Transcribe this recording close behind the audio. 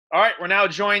All right, we're now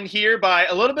joined here by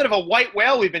a little bit of a white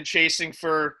whale we've been chasing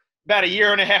for about a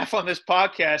year and a half on this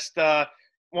podcast.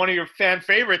 One of your fan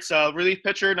favorites, relief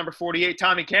pitcher number 48,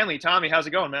 Tommy Kahnle. Tommy, how's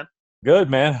it going, man? Good,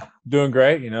 man. Doing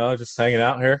great. Just hanging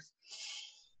out here.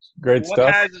 Great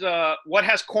stuff. What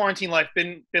has quarantine life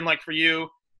been like for you?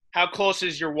 How close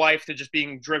is your wife to just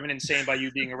being driven insane by you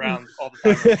being around all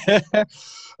the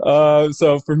time?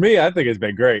 So for me, I think it's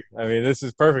been great. I mean, this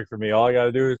is perfect for me. All I got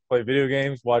to do is play video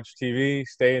games, watch TV,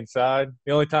 stay inside.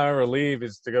 The only time I ever leave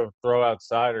is to go throw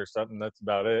outside or something. That's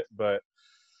about it. But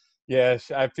yeah,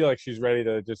 I feel like she's ready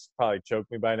to just probably choke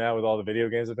me by now with all the video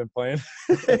games I've been playing.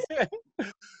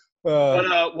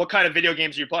 What kind of video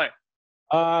games are you playing?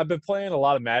 I've been playing a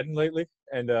lot of Madden lately,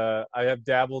 and I have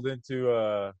dabbled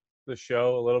into the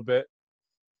show a little bit,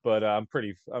 but I'm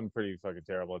pretty fucking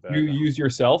terrible at that. You use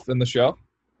yourself in the show?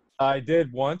 I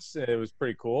did once. It was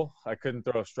pretty cool. I couldn't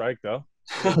throw a strike though.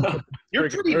 You're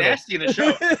pretty nasty in the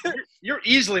show. You're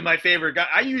easily my favorite guy.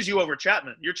 I use you over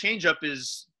Chapman. Your changeup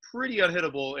is pretty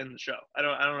unhittable in the show. I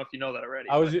don't know if you know that already.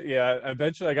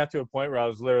 Eventually I got to a point where I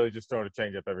was literally just throwing a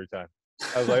changeup every time.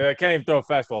 I was like, I can't even throw a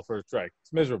fastball for a strike.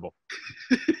 It's miserable.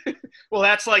 Well,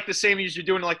 that's like the same as you're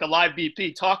doing like the live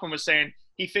BP. Talkman was saying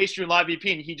he faced you in live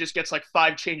BP and he just gets like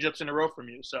 5 changeups in a row from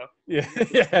you. So yeah,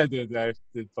 I did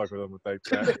fuck with him with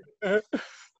that.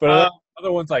 But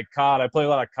other ones like COD. I play a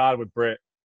lot of COD with Britt.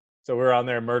 So we're on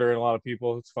there murdering a lot of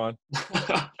people. It's fun.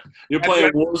 You're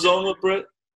playing Warzone with Britt?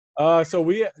 So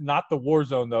we not the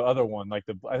Warzone, the other one, like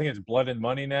I think it's Blood and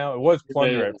Money now. It was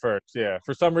Plunder at first, yeah.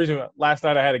 For some reason, last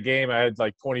night I had a game. I had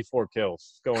like 24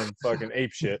 kills, going fucking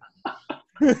ape shit.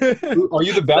 Are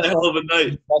you the best, hell of a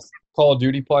night. Best Call of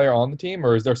Duty player on the team,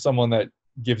 or is there someone that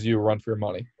gives you a run for your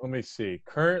money? Let me see.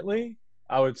 Currently,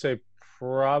 I would say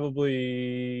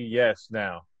probably yes.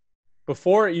 Now,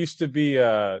 before it used to be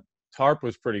Tarp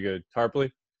was pretty good.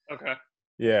 Tarpley. Okay.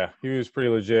 Yeah, he was pretty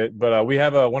legit. But we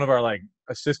have one of our like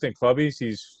assistant clubbies.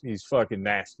 He's fucking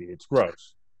nasty. It's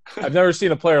gross. I've never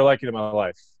seen a player like it in my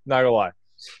life. Not gonna lie.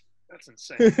 That's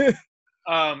insane.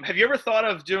 Have you ever thought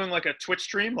of doing like a Twitch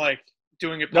stream, like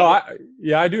doing it? No,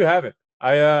 I do have it.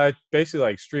 I basically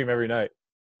like stream every night.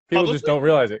 People just don't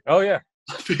realize it. Oh yeah.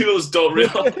 People just don't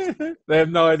realize. They have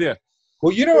no idea.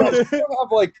 Well, you don't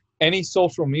have like any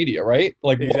social media, right?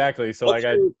 Like exactly. So I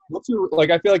feel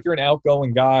like you're an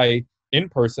outgoing guy in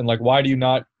person. Like, why do you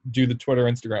not do the Twitter,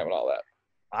 Instagram, and all that?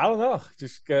 I don't know.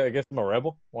 Just I guess I'm a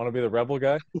rebel. Want to be the rebel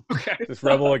guy. Okay. Just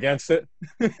rebel against it.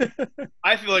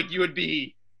 I feel like you would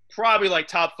be probably like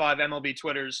top 5 MLB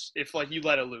Twitters if like you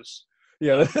let it loose.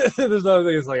 Yeah, there's another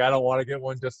thing. It's like I don't want to get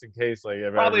one just in case. Like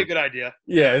probably a good idea.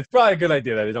 Yeah, it's probably a good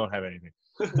idea that I don't have anything.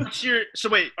 So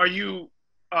wait, are you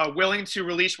willing to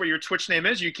release where your Twitch name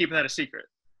is? Or are you keeping that a secret?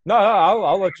 No,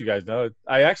 I'll let you guys know.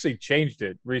 I actually changed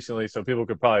it recently so people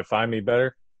could probably find me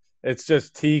better. It's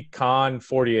just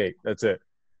TCon48. That's it.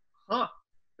 Huh.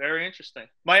 Very interesting.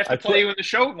 Might have to play you in the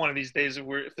show one of these days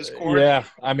if this quarantine. Yeah,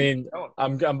 I mean,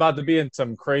 I'm about to be in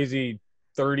some crazy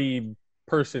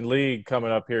 30-person league coming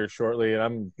up here shortly, and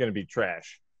I'm gonna be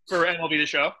trash. For MLB The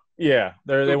Show? Yeah,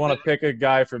 they want to pick a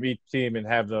guy from each team and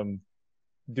have them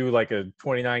do like a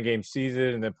 29-game season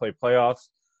and then play playoffs.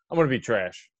 I'm gonna be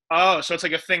trash. Oh, so it's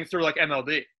like a thing through like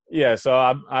MLB. Yeah, so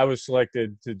I was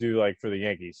selected to do like for the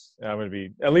Yankees. And I'm gonna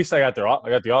be at least I got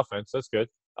the offense. That's good.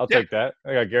 I'll take that.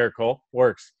 I got Garrett Cole.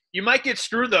 Works. You might get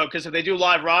screwed though, because if they do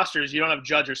live rosters, you don't have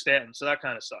Judge or Stanton, so that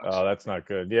kind of sucks. Oh, that's not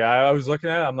good. Yeah, I was looking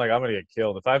at it. I'm like, I'm gonna get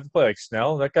killed if I have to play like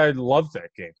Snell. That guy loves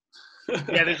that game.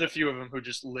 Yeah, there's a few of them who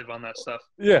just live on that stuff.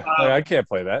 Yeah, I can't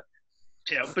play that.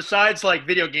 Yeah, besides like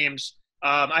video games,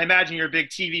 I imagine you're a big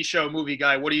TV show, movie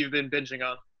guy. What have you been binging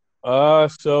on?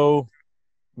 So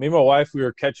me and my wife, we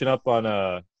were catching up on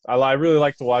I really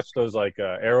like to watch those like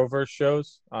Arrowverse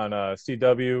shows on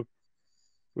CW.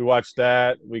 We watched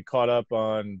that. We caught up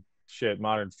on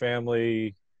Modern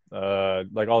Family,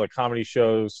 like all the comedy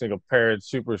shows, Single Parent,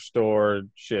 Superstore,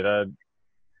 a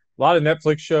lot of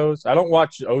Netflix shows. I don't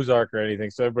watch Ozark or anything,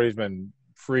 so everybody's been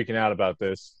freaking out about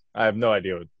this. I have no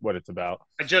idea what it's about.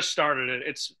 I just started it.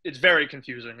 It's very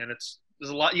confusing, and there's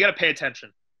a lot. You got to pay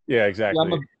attention. Yeah, exactly.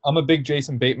 Yeah, I'm a big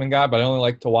Jason Bateman guy, but I only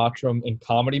like to watch him in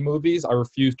comedy movies. I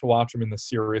refuse to watch him in the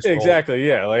serious role. Exactly,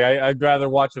 yeah. Like I'd rather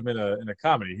watch him in a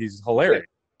comedy. He's hilarious.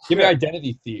 Give me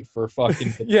Identity Thief for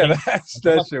fucking. Yeah, that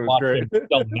shit was great.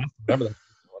 Remember that.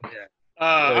 Yeah.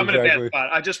 I'm in a bad spot.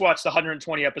 I just watched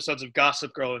 120 episodes of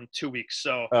Gossip Girl in 2 weeks.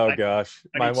 So. Oh gosh,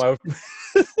 my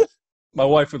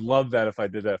wife would love that if I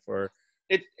did that for her.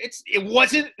 It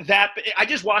wasn't that. I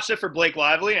just watched it for Blake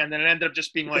Lively, and then it ended up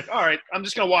just being like, all right, I'm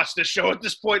just gonna watch this show at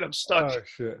this point. I'm stuck. Oh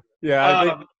shit.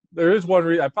 Yeah, there is one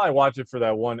reason I probably watch it for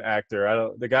that one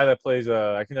actor. The guy that plays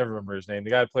I can never remember his name. The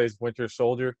guy that plays Winter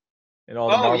Soldier in all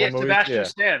the Marvel movies. Sebastian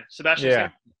Stan. Sebastian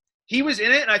Stan. He was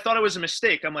in it, and I thought it was a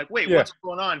mistake. I'm like, wait, what's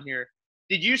going on here?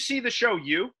 Did you see the show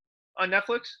You on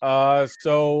Netflix?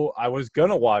 So I was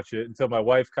gonna watch it until my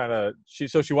wife she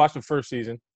watched the first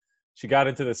season. She got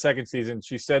into the second season.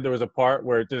 She said there was a part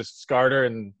where it just scarred her,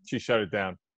 and she shut it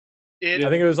down. I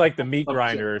think it was like the meat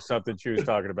grinder or something she was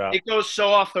talking about. It goes so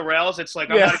off the rails. It's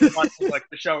like I'm not even watching like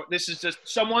the show. This is just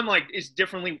someone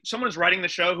someone is writing the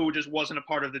show who just wasn't a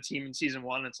part of the team in season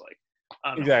 1. It's like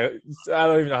exactly. I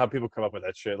don't even know how people come up with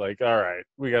that shit. Like, all right,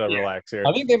 we gotta relax here.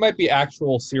 I think they might be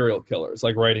actual serial killers,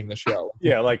 like writing the show.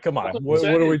 Yeah, like come on, what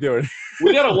are we doing?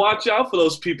 We gotta watch out for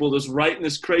those people that's writing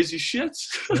this crazy shit.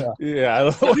 Yeah.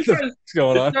 What's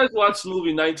going on? Did you guys watch the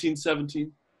movie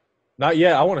 1917? Not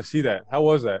yet. I want to see that. How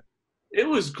was that? It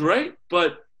was great,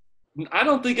 but I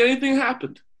don't think anything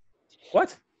happened.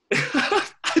 What? I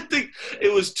think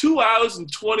it was 2 hours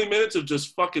and 20 minutes of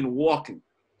just fucking walking.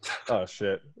 Oh,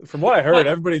 shit. From what I heard,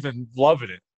 everybody's been loving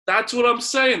it. That's what I'm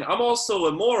saying. I'm also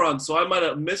a moron, so I might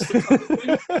have missed a couple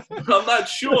things. I'm not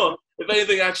sure if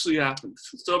anything actually happened.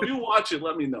 So if you watch it,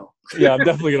 let me know. Yeah, I'm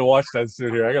definitely going to watch that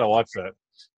soon here. I got to watch that.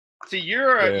 So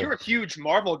you're a huge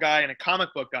Marvel guy and a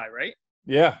comic book guy, right?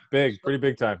 Yeah, pretty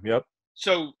big time. Yep.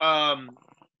 So,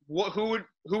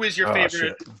 who is your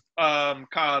favorite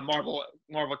Marvel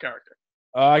character?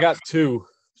 I got 2.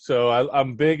 So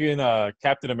I'm big in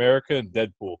Captain America and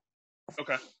Deadpool.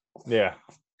 Okay. Yeah.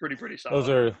 Pretty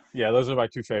solid. Those are my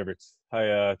 2 favorites.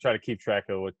 I try to keep track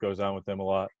of what goes on with them a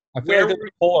lot. I feel like they're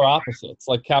polar opposites.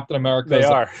 Like Captain America. They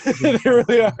are. They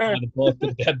really are. And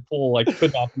Deadpool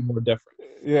could not be more different.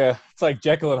 Yeah, it's like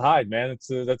Jekyll and Hyde, man.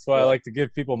 That's why I like to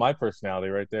give people my personality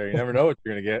right there. You never know what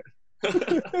you're gonna get.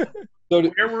 So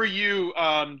where were you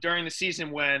during the season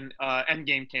when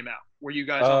Endgame came out? Were you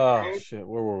guys on the road? Shit,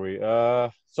 where were we?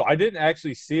 So I didn't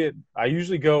actually see it. I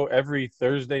usually go every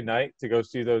Thursday night to go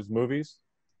see those movies,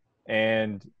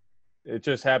 and it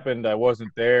just happened I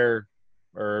wasn't there,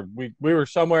 or we were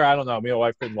somewhere. I don't know. Me and my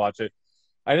wife couldn't watch it.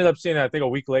 I ended up seeing it, I think, a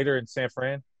week later in San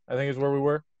Fran. I think is where we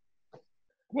were.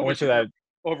 What was your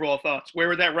overall thoughts? Where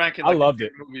would that rank in? I loved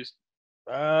it. Movies.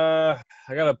 I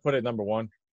gotta put it number 1.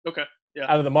 Okay. Yeah.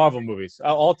 Out of the Marvel movies,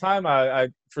 all time, I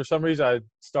for some reason,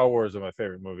 Star Wars are my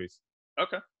favorite movies.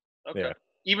 Okay. Yeah.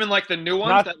 Even like the new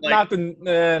ones. Not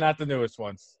the newest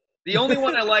ones. The only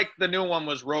one I liked, the new one,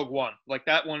 was Rogue One. Like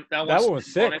that one. That one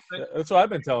was sick. That's what I've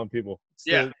been telling people.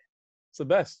 It's the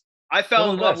best. I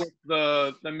fell in love with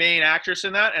the main actress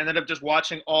in that, and ended up just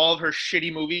watching all of her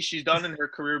shitty movies she's done in her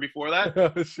career before that.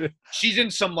 Oh, shit. She's in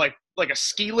some like a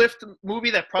ski lift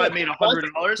movie that probably made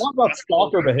 $100. Talk about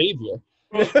stalker behavior.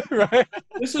 Right.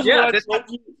 This is what I told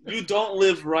you. You don't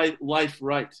live life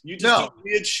right. You just do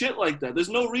weird shit like that. There's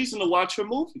no reason to watch her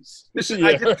movies. I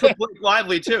did it for Blake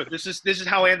Lively too. This is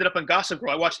how I ended up on Gossip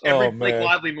Girl. I watched every Blake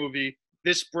Lively movie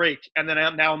this break, and then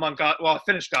I'm on I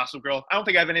finished Gossip Girl. I don't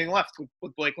think I have anything left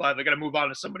with Blake Lively. I got to move on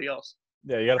to somebody else.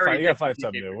 Yeah, you gotta find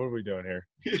something new. What are we doing here?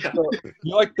 Yeah. So,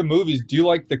 you like the movies? Do you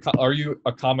like are you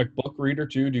a comic book reader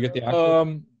too? Do you get the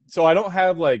actual? So I don't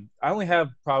have I only have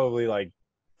probably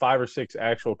 5 or 6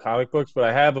 actual comic books, but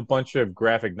I have a bunch of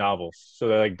graphic novels. So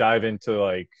they dive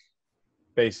into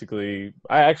basically,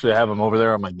 I actually have them over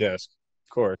there on my desk,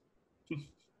 of course.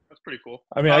 That's pretty cool.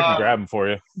 I mean, I can grab them for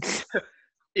you.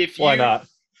 Why not?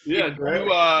 Yeah.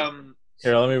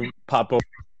 Here, let me pop over.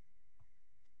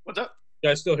 What's up? You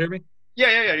guys still hear me?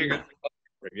 Yeah, you're good.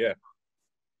 Yeah.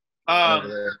 Are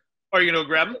you gonna go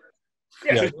grab them?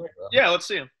 Yeah, let's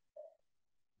see them.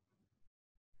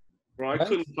 Bro, I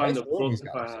couldn't find the book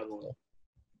if I had one.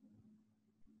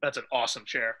 That's an awesome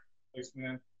chair. Thanks,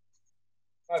 man.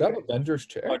 Is that Avengers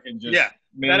chair?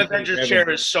 That Avengers chair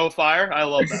is so fire. I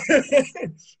love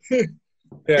that. You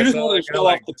just wanted to show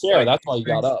off the chair. That's why you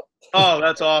got up. Oh,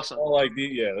 that's awesome.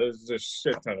 There's a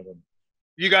shit ton of them.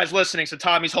 You guys listening? So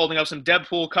Tommy's holding up some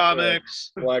Deadpool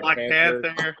comics, Black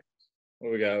Panther.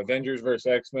 What we got? Avengers vs.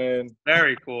 X-Men.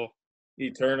 Very cool.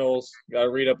 Eternals. Got to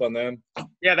read up on them.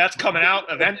 Yeah, that's coming out.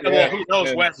 Well, who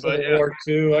knows when? But War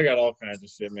 2. I got all kinds of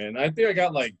shit, man. I think I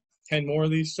got 10 more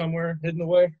of these somewhere hidden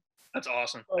away. That's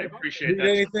awesome. I appreciate that.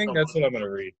 Anything? That's what I'm gonna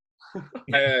read.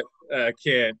 I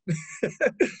can't.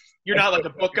 You're not like a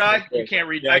book guy? You can't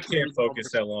read. Yeah, I can't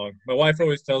focus that long. My wife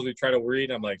always tells me try to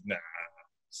read. I'm like, nah.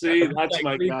 See, that's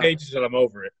my 3 pages and I'm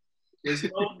over it. There's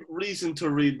no reason to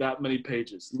read that many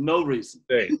pages. No reason.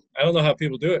 Hey, I don't know how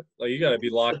people do it. You got to be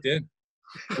locked in.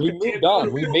 We moved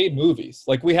on. We made movies.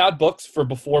 We had books for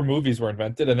before movies were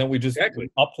invented, and then we just went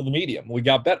up to the medium. We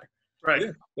got better. Right.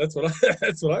 Yeah, that's what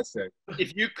I say.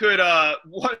 If you could,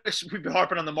 we've been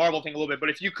harping on the Marvel thing a little bit, but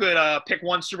if you could pick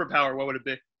one superpower, what would it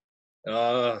be?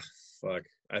 Fuck.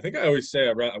 I think I always say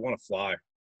I want to fly.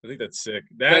 I think that's sick.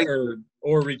 That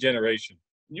or regeneration.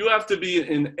 You have to be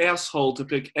an asshole to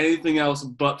pick anything else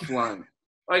but flying.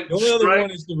 Like The only other one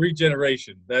is the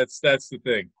regeneration. That's the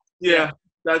thing. Yeah,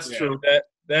 that's true.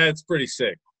 That's pretty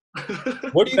sick.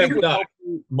 What do you think Never would die. help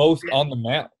you most on the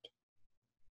mound?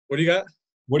 What do you got?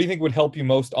 What do you think would help you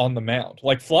most on the mound?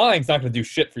 Like flying's not going to do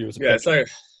shit for you as a pitcher.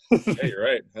 It's like, yeah, you're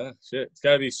right. Shit, it's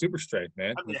got to be super strength,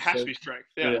 man. I mean, it has to be strength.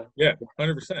 Yeah. Yeah,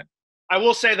 100%. I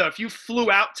will say though, if you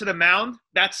flew out to the mound,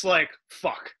 that's like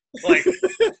fuck. Like,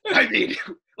 I mean,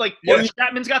 like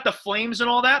Chapman's got the flames and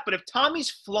all that, but if Tommy's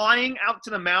flying out to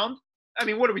the mound, I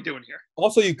mean, what are we doing here?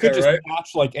 Also, you could just right?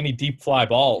 catch like any deep fly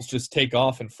balls, just take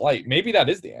off and flight. Maybe that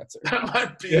is the answer. That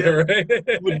might be right.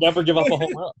 You would never give up a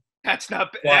home run. That's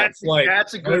not Fly,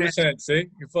 that's a good 100%. answer. See,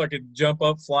 you fucking jump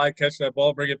up, fly, catch that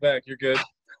ball, bring it back. You're good.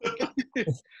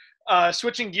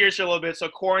 Switching gears here a little bit. So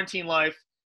quarantine life,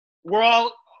 we're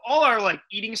all our like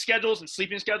eating schedules and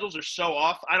sleeping schedules are so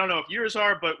off. I don't know if yours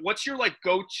are, but what's your like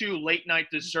go-to late night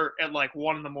dessert at like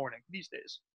 1 a.m. these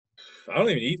days? I don't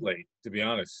even eat late, to be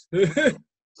honest.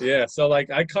 Yeah, so like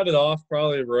I cut it off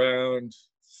probably around,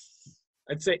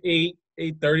 I'd say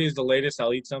 8:30 is the latest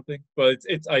I'll eat something, but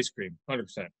it's ice cream,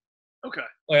 100%. Okay.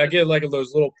 Like I get like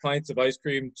those little pints of ice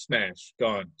cream, smash,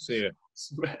 gone. See ya.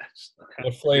 smashed. Okay.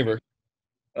 What flavor?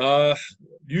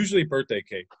 Usually birthday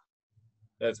cake.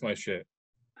 That's my shit.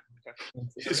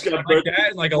 Just got I like that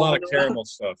and like a lot of caramel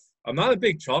stuff. I'm not a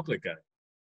big chocolate guy.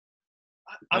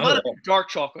 I'm not a dark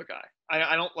chocolate guy.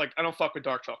 I don't fuck with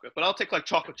dark chocolate, but I'll take like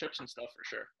chocolate chips and stuff for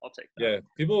sure. I'll take that. Yeah,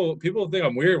 people think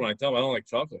I'm weird when I tell them I don't like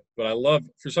chocolate, but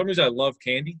for some reason I love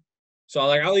candy. So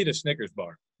I'll eat a Snickers bar.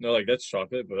 And they're like, that's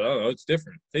chocolate, but I don't know, it's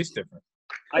different. It tastes different.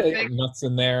 I think Nuts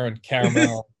in there and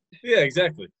caramel. Yeah,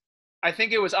 exactly. I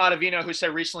think it was Ottavino who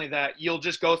said recently that you'll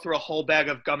just go through a whole bag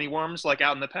of gummy worms like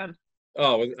out in the pen.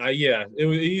 Oh, yeah, it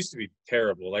used to be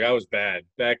terrible. Like I was bad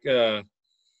back,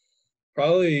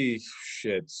 probably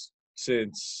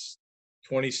since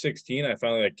 2016. I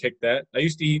finally kicked that. I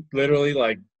used to eat literally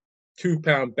like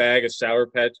 2-pound bag of Sour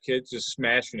Patch Kids, just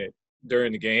smashing it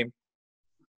during the game.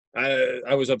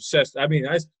 I was obsessed. I mean,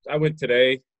 I went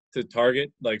today to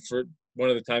Target like for one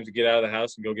of the times to get out of the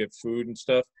house and go get food and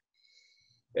stuff,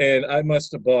 and I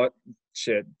must have bought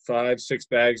 5-6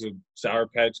 bags of Sour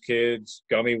Patch Kids,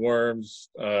 gummy worms.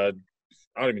 I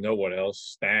don't even know what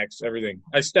else, snacks, everything.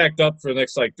 I stacked up for the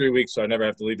next like 3 weeks, so I never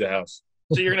have to leave the house.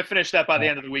 So you're gonna finish that by the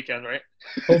end of the weekend, right?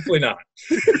 Hopefully not.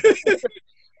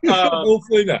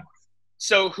 Hopefully not.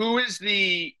 So who is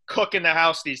the cook in the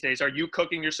house these days? Are you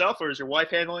cooking yourself, or is your wife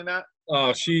handling that?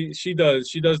 Oh, she does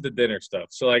the dinner stuff.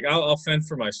 So like I'll fend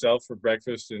for myself for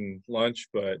breakfast and lunch,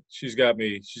 but she's got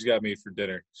me for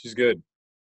dinner. She's good.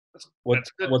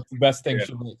 What's the best thing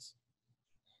she makes?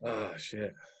 Oh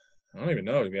shit. I don't even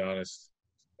know, to be honest.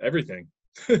 Everything.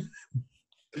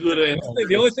 Good answer.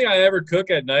 The only thing I ever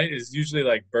cook at night is usually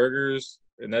like burgers,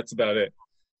 and that's about it.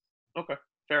 Okay,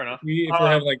 fair enough. If we're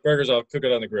having like burgers, I'll cook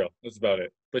it on the grill. That's about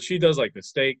it. But she does like the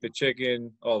steak, the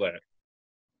chicken, all that.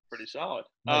 Pretty solid.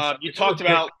 Nice. You talked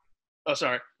about. Oh,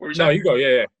 sorry. What were you saying? No, you go.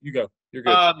 Yeah, you go. You're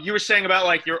good. You were saying about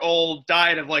like your old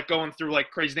diet of like going through like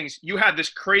crazy things. You had this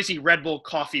crazy Red Bull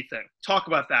coffee thing. Talk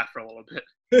about that for a little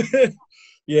bit.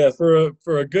 Yeah,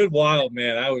 for a good while,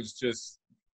 man, I was just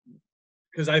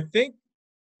because I think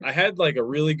I had like a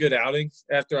really good outing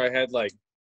after I had like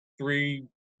 3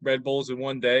 Red Bulls in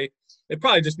one day. It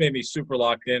probably just made me super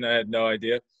locked in. I had no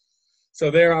idea.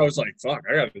 So there I was like, fuck,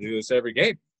 I got to do this every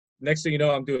game. Next thing you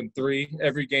know, I'm doing 3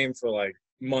 every game for like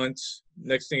months.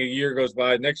 Next thing a year goes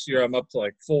by. Next year I'm up to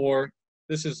like 4.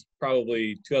 This is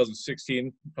probably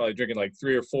 2016, probably drinking like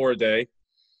 3 or 4 a day.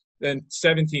 Then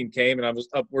 17 came and I was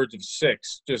upwards of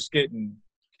 6, just getting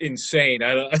insane.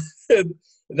 And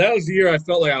that was the year I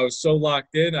felt like I was so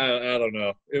locked in. I don't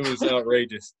know. It was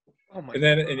outrageous. Oh my And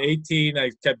then in 18, I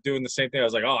kept doing the same thing. I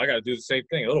was like, oh, I got to do the same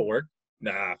thing. It'll work.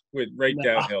 Nah, went right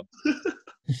downhill.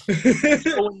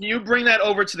 So when you bring that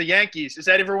over to the Yankees, is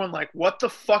that everyone like, what the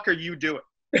fuck are you doing?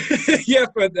 Yeah,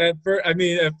 but at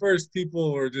first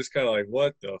people were just kind of like,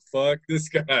 what the fuck? This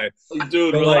guy.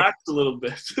 Dude, But, relax a little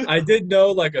bit. I did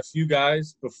know like a few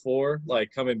guys before like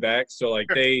coming back. So like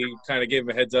they kind of gave him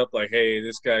a heads up like, hey,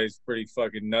 this guy's pretty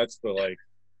fucking nuts. But like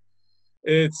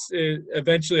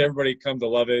eventually everybody come to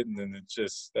love it. And then it's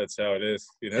just, that's how it is,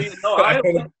 you know?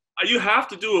 No, you have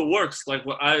to do what works. Like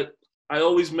what I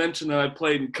always mention that I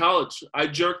played in college. I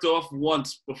jerked off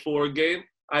once before a game.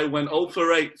 I went 0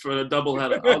 for 8 for a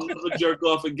doubleheader. I'll never jerk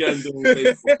off again doing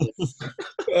baseball.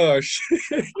 Oh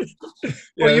shit!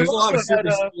 Yeah, Well, you there's a also had,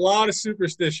 lot of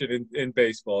superstition in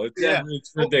baseball.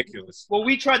 It's ridiculous. Well,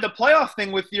 we tried the playoff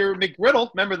thing with your McGriddle.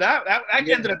 Remember that? That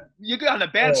ended up you got in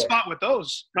a bad spot with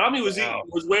those. Tommy was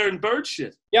wearing bird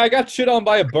shit. Yeah, I got shit on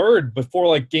by a bird before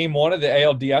like game 1 of the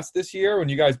ALDS this year when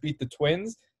you guys beat the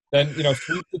Twins. Then,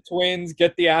 sweep the Twins,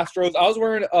 get the Astros. I was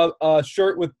wearing a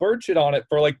shirt with bird shit on it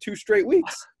for like 2 straight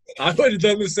weeks. I would have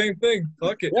done the same thing.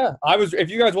 Fuck it. Yeah, if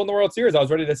you guys won the World Series, I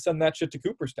was ready to send that shit to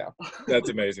Cooperstown. That's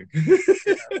amazing.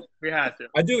 We had to.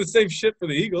 I do the same shit for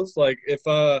the Eagles. Like if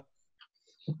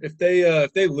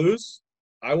they lose,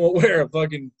 I won't wear a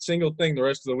fucking single thing the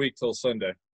rest of the week till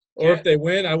Sunday. Or if they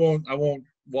win, I won't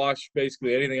wash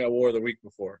basically anything I wore the week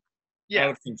before. Yeah.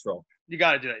 Out of control. You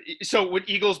got to do it. So would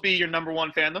Eagles be your number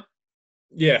 1 fandom?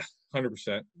 Yeah,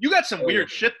 100%. You got some weird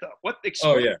shit though. What?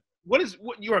 Oh yeah. What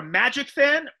you're a Magic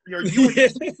fan? You're a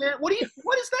UFC fan? What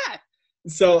is that?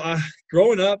 So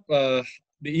growing up, the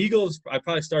Eagles, I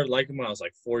probably started liking them when I was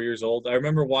like 4 years old. I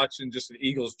remember watching just an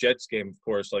Eagles-Jets game, of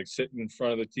course, like sitting in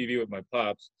front of the TV with my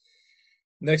pops.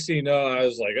 Next thing you know, I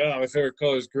was like, my favorite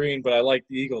color is green, but I like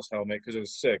the Eagles helmet because it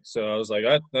was sick. So I was like,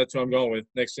 that's what I'm going with.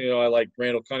 Next thing you know, I like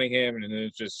Randall Cunningham, and then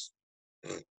it just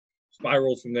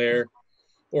spiraled from there.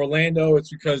 Orlando,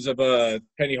 it's because of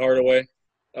Penny Hardaway.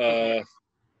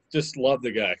 Just love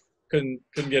the guy. Couldn't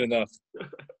get enough.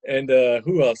 And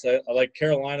who else? I like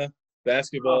Carolina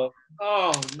basketball.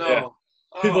 Oh no!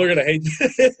 Yeah. People are gonna hate.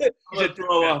 I'm gonna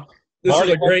throw up.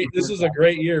 This is a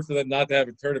great year for them not to have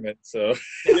a tournament. So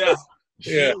yeah.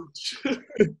 Yeah.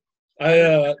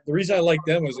 The reason I like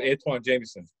them was Antoine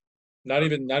Jameson. Not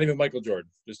even Michael Jordan,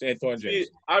 just Antoine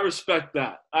Jameson. I respect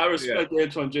that. I respect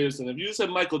Antoine Jameson. If you said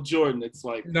Michael Jordan, it's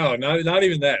like no, not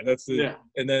even that.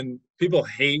 And then people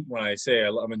hate when I say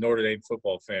I'm a Notre Dame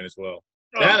football fan as well.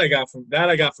 That I got from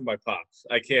my pops.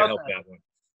 I can't help that one.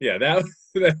 Yeah,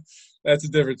 that's a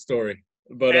different story.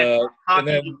 But hockey, and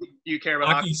then do you care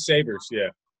about hockey? Sabres, yeah,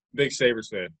 big Sabres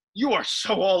fan. You are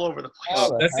so all over the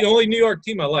place. That's the only New York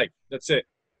team I like. That's it.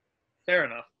 Fair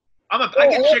enough. I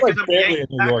get shit because I'm a Yankee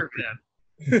New Packer York.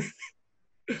 fan.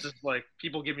 It's just like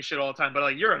people give me shit all the time, but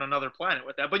like you're on another planet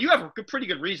with that. But you have pretty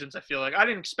good reasons. I feel like I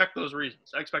didn't expect those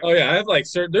reasons. I expect. Oh yeah, I have like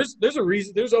there's a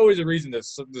reason. There's always a reason.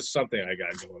 There's something I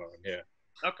got going on. Yeah.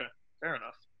 Okay, fair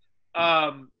enough.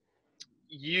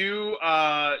 You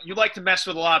like to mess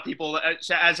with a lot of people,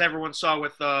 as everyone saw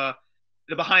with the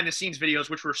behind the scenes videos,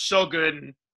 which were so good,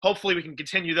 and hopefully we can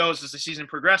continue those as the season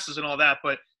progresses and all that.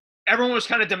 But everyone was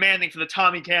kind of demanding for the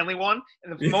Tommy Kahnle one,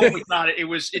 and the moment we got it,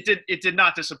 it did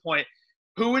not disappoint.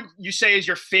 Who would you say is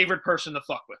your favorite person to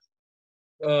fuck with?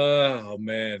 Oh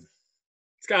man,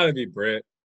 it's got to be Britt.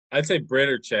 I'd say Britt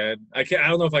or Chad. I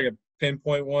don't know if I can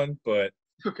pinpoint one, but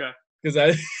okay,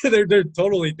 because they're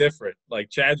totally different. Like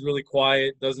Chad's really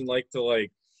quiet, doesn't like to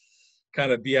like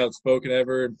kind of be outspoken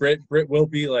ever. Britt will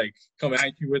be like come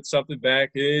at you with something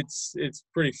back. It's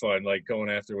pretty fun like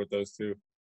going after with those two.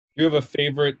 Do you have a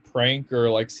favorite prank or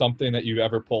like something that you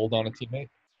ever pulled on a teammate?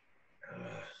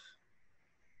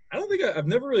 I don't think I've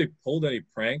never really pulled any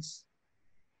pranks.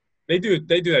 They do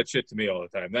that shit to me all the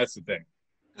time. That's the thing.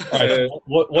 All right,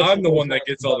 I'm the one that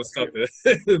gets all the stuff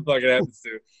that fucking happens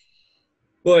to.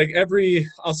 Well, like every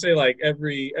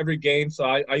game. So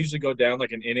I usually go down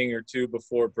like an inning or two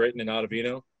before Britton and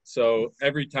Ottavino. So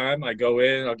every time I go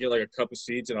in, I'll get like a cup of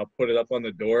seeds and I'll put it up on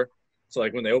the door. So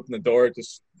like when they open the door, it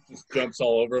just jumps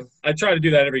all over them. I try to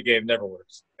do that every game. Never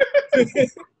works.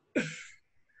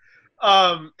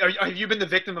 Have you been the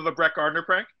victim of a Brett Gardner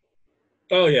prank?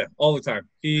 Oh yeah, all the time.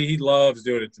 He loves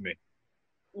doing it to me.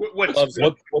 What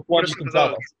one you can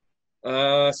tell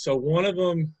us? So one of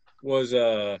them was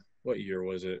what year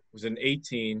was it? It was in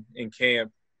 18 in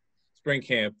camp, spring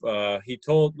camp. He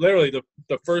told literally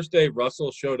the first day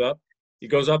Russell showed up, he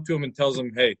goes up to him and tells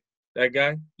him, "Hey, that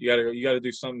guy, you gotta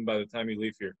do something by the time you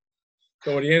leave here."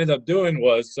 So what he ended up doing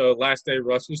was, last day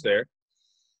Russ was there.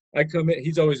 I come in,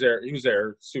 he's always there. He was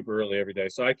there super early every day.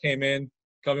 So I come in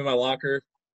my locker.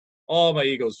 All my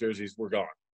Eagles jerseys were gone.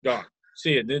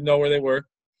 See it, didn't know where they were.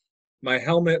 My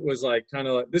helmet was like kind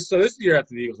of like this. So this year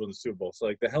after the Eagles won the Super Bowl. So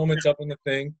like the helmet's up on the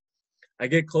thing. I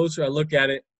get closer. I look at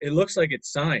it. It looks like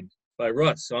it's signed by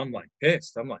Russ. So I'm like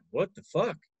pissed. I'm like, what the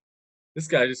fuck? This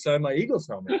guy just signed my Eagles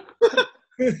helmet.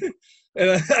 And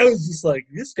I was just like,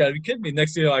 this guy, be kidding me.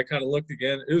 Next thing you know, I kind of looked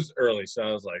again. It was early. So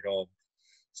I was like, oh,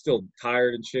 still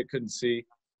tired and shit. Couldn't see.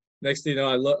 Next thing you know,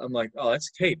 I look. I'm like, oh,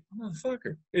 that's tape,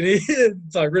 motherfucker. And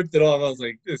so I ripped it off. I was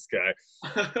like, this guy.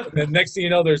 And then next thing you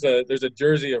know, there's a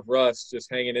jersey of Russ just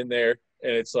hanging in there,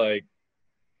 and it's like,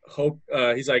 hope.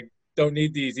 He's like, don't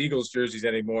need these Eagles jerseys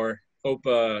anymore. Hope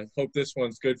this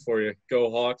one's good for you. Go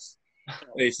Hawks.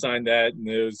 They signed that,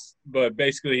 and but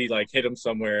basically he like hit him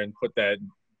somewhere and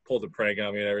pulled a prank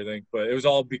on me and everything. But it was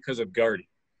all because of Gardy.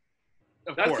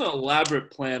 That's an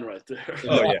elaborate plan right there.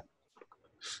 Oh yeah.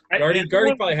 Gardy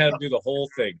probably had to do the whole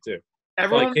thing too.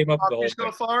 Everyone came up with the whole so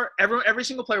thing. far, every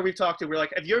single player we've talked to, we're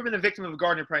like, have you ever been a victim of a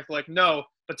Gardner prank? We're like, no,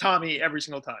 but Tommy every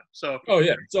single time. So. Oh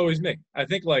yeah, it's always me. I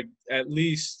think like at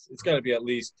least it's got to be at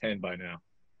least 10 by now,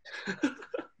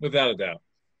 without a doubt.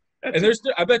 And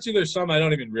I bet you there's some I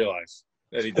don't even realize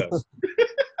that he does.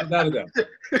 Without a doubt.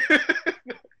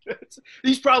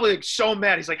 He's probably like so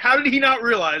mad. He's like, how did he not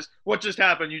realize what just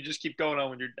happened? You just keep going on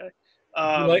with your day.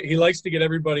 He likes to get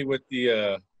everybody with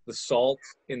the salt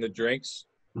in the drinks.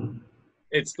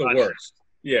 It's the worst.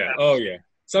 Yeah. Oh yeah.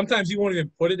 Sometimes he won't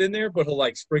even put it in there, but he'll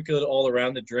like sprinkle it all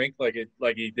around the drink like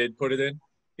he did put it in.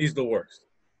 He's the worst.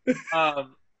 I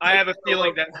have a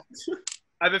feeling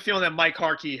that Mike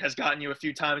Harkey has gotten you a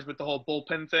few times with the whole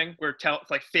bullpen thing, where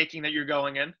like faking that you're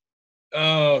going in.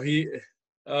 Oh, he's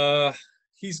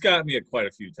got me quite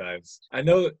a few times. I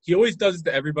know he always does it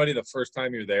to everybody the first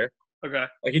time you're there. Okay.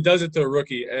 Like he does it to a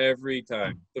rookie every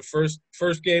time. The first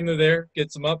game they're there,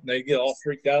 gets him up, and they get all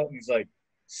freaked out, and he's like,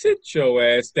 "Sit your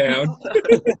ass down."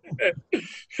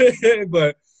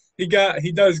 But he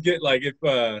does get like if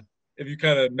you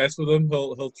kind of mess with him,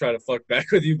 he'll try to fuck back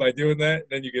with you by doing that.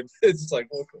 And then it's just like,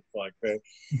 what the fuck, man?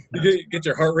 You get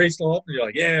your heart racing up, and you're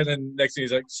like, yeah. And then next thing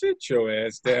he's like, sit your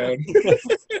ass down.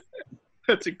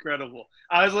 That's incredible.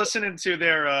 I was listening to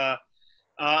their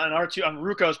on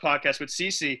Ruco's podcast with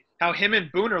Cece, how him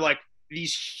and Boone are like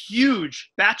these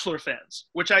huge Bachelor fans,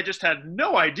 which I just had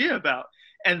no idea about.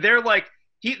 And they're like,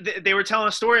 they were telling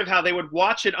a story of how they would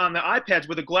watch it on the iPads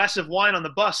with a glass of wine on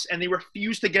the bus, and they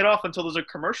refused to get off until there's a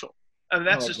commercial. And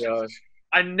that's gosh.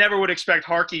 I never would expect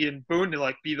Harkey and Boone to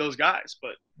like be those guys,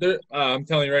 but I'm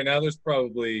telling you right now, there's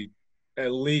probably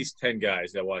at least 10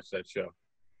 guys that watch that show.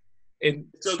 And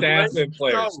staff and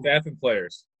players.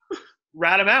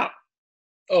 Rat them out.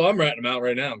 Oh, I'm ratting them out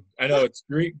right now. I know it's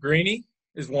Greeny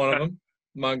is one of them.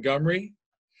 Montgomery.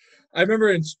 I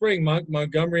remember in spring,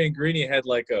 Montgomery and Greeny had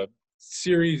like a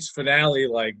series finale,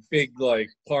 like big like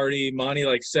party. Monty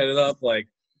like set it up, like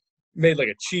made like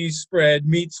a cheese spread,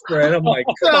 meat spread. I'm like,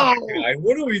 come on, guy,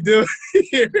 what are we doing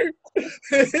here?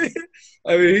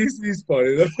 I mean, he's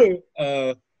funny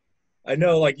though. I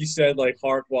know, like you said, like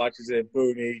Hark watches it,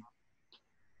 Booney.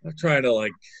 I'm trying to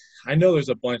I know there's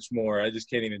a bunch more. I just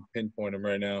can't even pinpoint them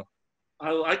right now.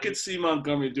 I could see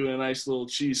Montgomery doing a nice little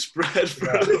cheese spread.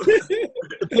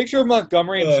 The picture of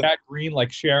Montgomery and Jack Green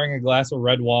like sharing a glass of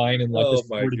red wine and like oh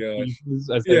my gosh,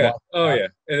 as they yeah, oh yeah,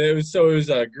 and it was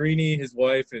Greeny, his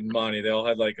wife, and Monty. They all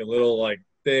had like a little like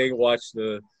thing. Watch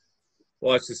the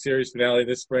series finale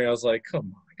this spring. I was like,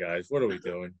 come on, guys, what are we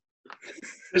doing?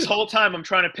 This whole time, I'm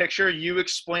trying to picture you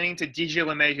explaining to DJ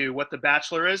LeMahieu what The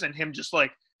Bachelor is, and him just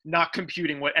like not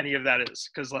computing what any of that is,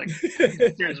 because like he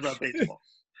cares about baseball.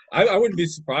 I wouldn't be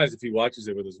surprised if he watches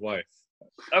it with his wife.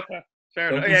 Okay,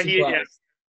 fair enough.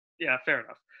 Yeah, fair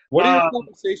enough. What are your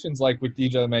conversations like with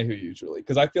DJ LeMahieu usually?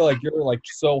 Because I feel like you're like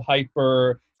so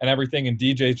hyper and everything, and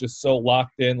DJ's just so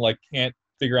locked in, like can't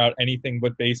figure out anything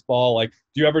but baseball. Like,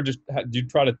 do you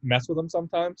try to mess with him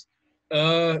sometimes?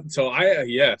 So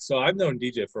I've known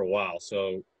DJ for a while.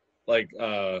 So like,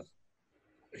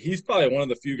 he's probably one of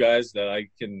the few guys that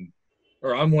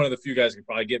I'm one of the few guys who can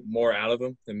probably get more out of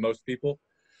him than most people.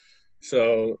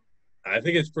 So I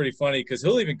think it's pretty funny because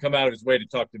he'll even come out of his way to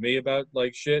talk to me about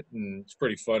like shit, and it's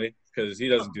pretty funny because he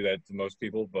doesn't do that to most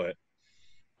people. But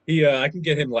I can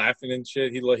get him laughing and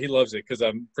shit. He loves it because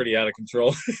I'm pretty out of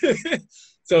control.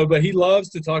 But he loves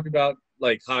to talk about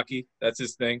like hockey. That's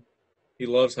his thing. He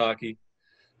loves hockey.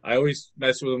 I always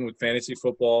mess with him with fantasy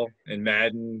football and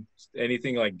Madden,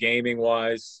 anything like gaming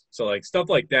wise. So like stuff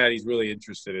like that, he's really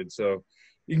interested in. So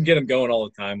you can get him going all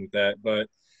the time with that. But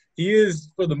he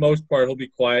is, for the most part, he'll be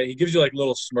quiet. He gives you like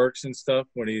little smirks and stuff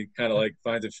when he kind of like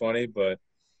finds it funny. But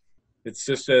it's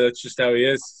just that's just how he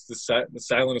is. The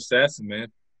silent assassin,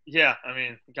 man. Yeah, I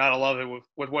mean, gotta love it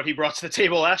with what he brought to the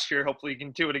table last year. Hopefully, he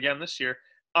can do it again this year.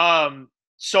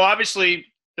 So obviously,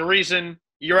 the reason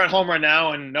you're at home right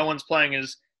now and no one's playing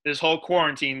is this whole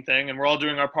quarantine thing, and we're all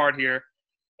doing our part here.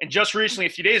 And just recently, a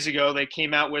few days ago, they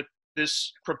came out with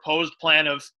this proposed plan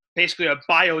of basically a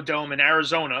biodome in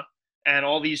Arizona and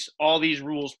all these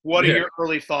rules. What are your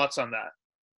early thoughts on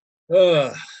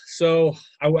that? So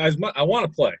I want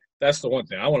to play. That's the one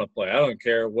thing. I want to play. I don't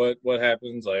care what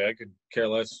happens. Like, I could care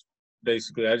less.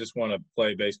 Basically, I just want to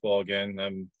play baseball again.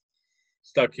 I'm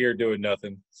stuck here doing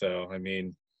nothing. So, I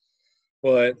mean,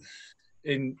 but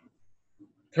in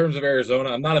terms of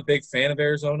Arizona, I'm not a big fan of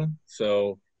Arizona.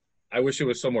 So I wish it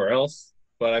was somewhere else.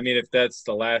 But, I mean, if that's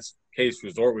the last case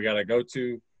resort we got to go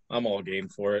to, I'm all game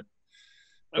for it.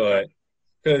 Okay. But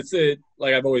because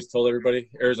like I've always told everybody,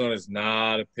 Arizona is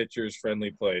not a pitcher's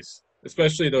friendly place,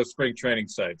 especially those spring training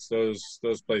sites. Those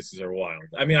places are wild.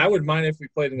 I mean, I wouldn't mind if we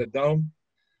played in the dome,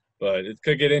 but it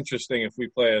could get interesting if we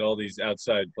play at all these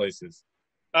outside places.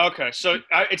 Okay, so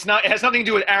it has nothing to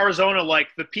do with Arizona, like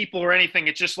the people or anything.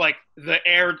 It's just like the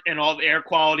air and all the air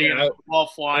quality and all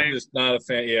flying. I'm just not a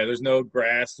fan. Yeah, there's no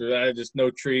grass. There's just no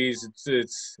trees.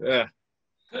 It's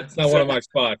not one of my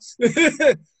spots.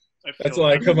 That's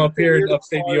why I come up here in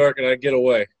upstate New York and I get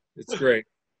away. It's great.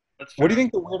 What do you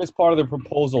think the weirdest part of the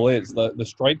proposal is? The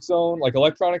strike zone, like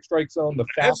electronic strike zone, the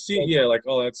fast. Yeah, like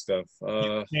all that stuff.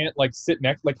 You can't like sit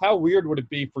next. Like, how weird would it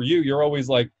be for you? You're always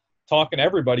like talking to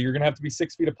everybody. You're gonna have to be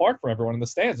 6 feet apart from everyone in the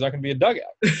stands. There's not gonna be a dugout.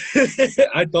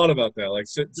 I thought about that. Like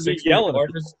 6 feet yelling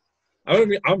apart.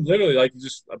 I'm literally like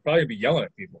I'd probably be yelling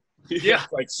at people. Yeah,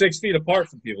 like 6 feet apart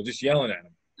from people, just yelling at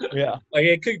them. Yeah, like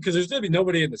it could, because there's gonna be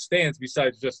nobody in the stands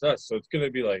besides just us. So it's gonna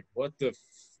be like, what the.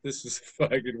 This is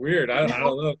fucking weird. I don't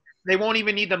know. They won't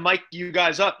even need to mic you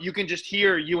guys up. You can just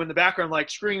hear you in the background like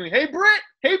screaming, "Hey Britt!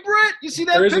 Hey Britt! You see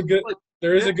that?"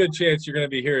 There is a good chance you're going to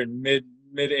be hearing mid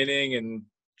inning and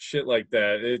shit like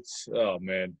that. It's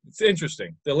man, it's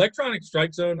interesting. The electronic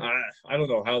strike zone. I don't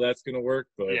know how that's going to work,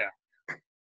 but yeah,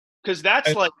 because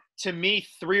that's like to me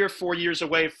 3 or 4 years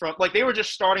away from like they were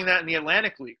just starting that in the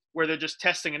Atlantic League where they're just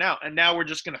testing it out, and now we're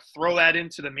just going to throw that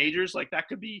into the majors. Like that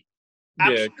could be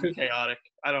absolutely chaotic.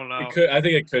 I don't know. I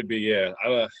think it could be. Yeah.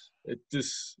 It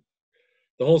just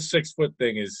the whole 6 foot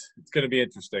thing it's going to be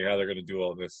interesting how they're going to do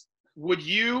all this. Would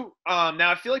you now?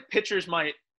 I feel like pitchers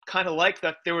might kind of like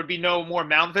that there would be no more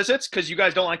mound visits because you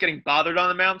guys don't like getting bothered on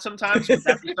the mound sometimes. Would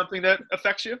that be something that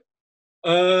affects you?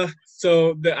 I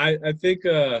think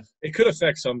it could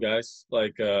affect some guys.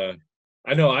 Like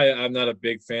I know I'm not a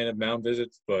big fan of mound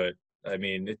visits, but I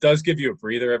mean it does give you a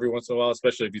breather every once in a while,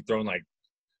 especially if you're throwing like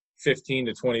 15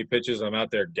 to 20 pitches. I'm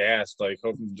out there gassed, like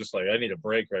hoping just like I need a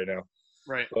break right now.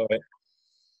 Right. But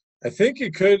I think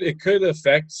it could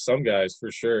affect some guys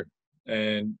for sure.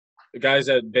 And the guys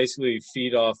that basically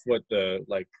feed off what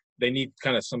they need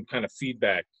kind of some kind of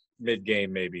feedback mid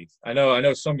game maybe. I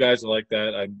know some guys are like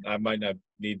that. I might not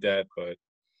need that, but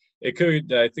I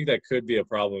think that could be a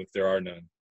problem if there are none.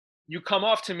 You come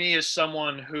off to me as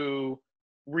someone who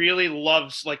really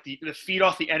loves like the feed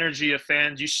off the energy of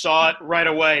fans. You saw it right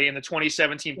away in the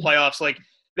 2017 playoffs. Like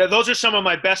those are some of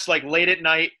my best like late at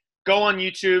night. Go on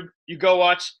YouTube, you go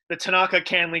watch the Tanaka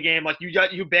Kahnle game. Like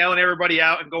you bailing everybody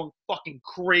out and going fucking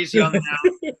crazy on the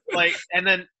mound. Like and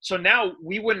then so now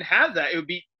we wouldn't have that. It would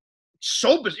be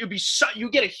so it would be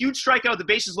you get a huge strikeout, the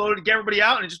bases loaded to get everybody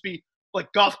out, and it'd just be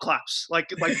like golf claps, like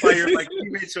by your like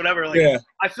teammates or whatever. Like yeah.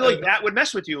 I feel like that would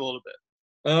mess with you a little bit.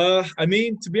 I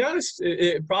mean, to be honest,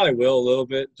 it probably will a little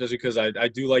bit just because I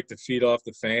do like to feed off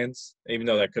the fans, even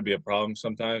though that could be a problem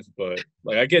sometimes. But,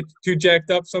 like, I get too jacked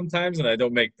up sometimes and I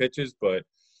don't make pitches. But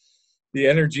the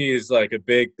energy is, like, a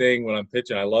big thing when I'm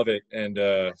pitching. I love it. And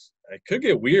it could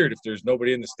get weird if there's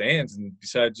nobody in the stands and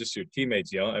besides just your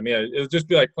teammates yelling. I mean, it would just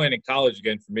be like playing in college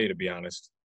again for me, to be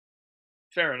honest.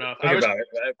 Fair enough. I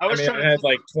had,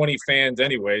 like, 20 fans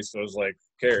anyway, so it was like,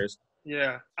 who cares?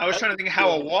 Yeah, I was trying to think of how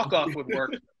a walk-off would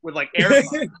work with like air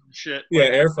fives and shit. Yeah,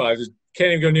 air fives. Can't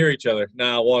even go near each other.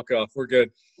 Nah, walk off. We're good.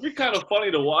 It'd be kind of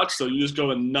funny to watch, though. You just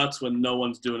going nuts when no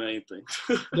one's doing anything.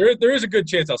 there is a good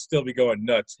chance I'll still be going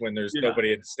nuts when there's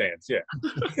nobody in the stands. Yeah.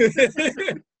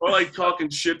 Or like talking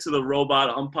shit to the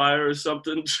robot umpire or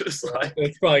something. Just like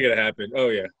that's probably gonna happen. Oh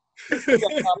yeah.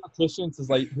 Competitions is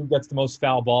like who gets the most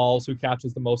foul balls, who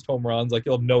catches the most home runs. Like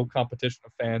you'll have no competition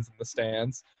of fans in the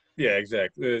stands. Yeah,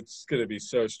 exactly. It's gonna be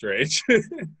so strange. It's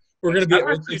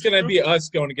gonna be us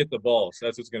going to get the balls.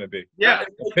 That's what's gonna be. Yeah,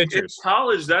 pitchers. In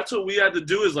college, that's what we had to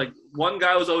do. Is like one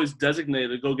guy was always designated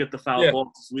to go get the foul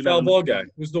balls. Foul ball guy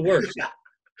was the worst. Yeah.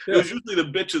 It was usually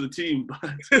the bitch of the team.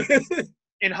 But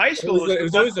in high school, it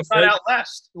was always the out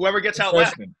last. Whoever gets out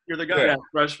last, you're the guy. Yeah,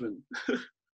 freshman.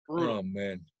 Oh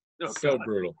man, so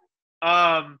brutal.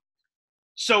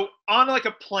 So on like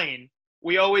a plane.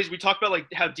 We talk about like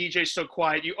how DJ's so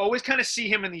quiet. You always kind of see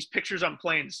him in these pictures on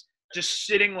planes, just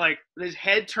sitting like his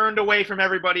head turned away from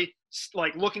everybody,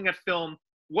 like looking at film.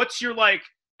 What's your like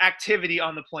activity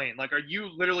on the plane? Like, are you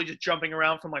literally just jumping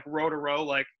around from like row to row,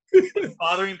 like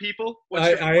bothering people?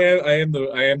 I am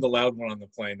the loud one on the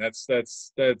plane. That's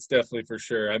definitely for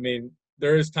sure. I mean,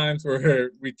 there is times where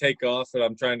we take off and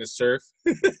I'm trying to surf.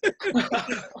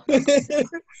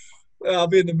 I'll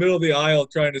be in the middle of the aisle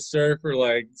trying to surf or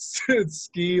like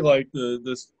ski like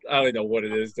this. I don't know what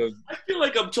it is. I feel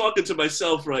like I'm talking to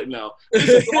myself right now. This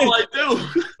is all I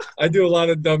do. I do a lot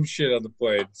of dumb shit on the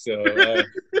plane. So,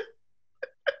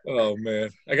 oh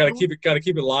man, I gotta keep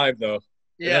it live though.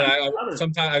 Yeah.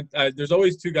 Sometimes there's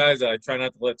always two guys that I try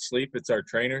not to let sleep. It's our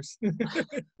trainers.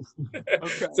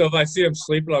 Okay. So if I see them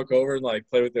sleeping, I'll go over and like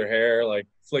play with their hair, like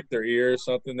flick their ear or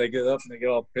something. They get up and they get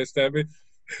all pissed at me.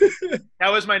 That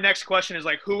was my next question is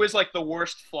like, who is like the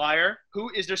worst flyer?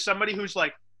 Is there somebody who's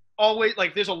like always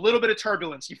like there's a little bit of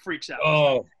turbulence, he freaks out?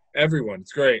 Oh, everyone.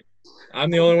 It's great.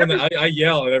 I'm the only one that I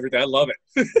yell at everything. I love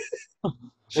it.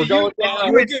 So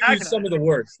We'll give you some of the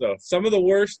worst though. Some of the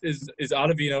worst is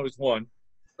Ottavino is one.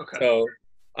 Okay. So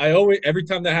I always, every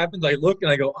time that happens, I look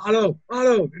and I go, Otto,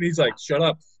 and he's like, shut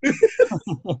up.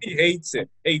 He hates it.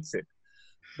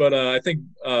 But I think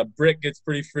Britt gets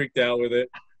pretty freaked out with it.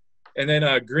 And then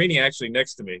Greeny actually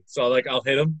next to me. So like I'll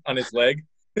hit him on his leg.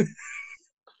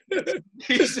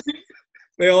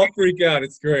 They all freak out.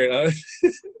 It's great.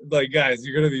 Like, guys,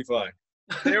 you're going to be fine.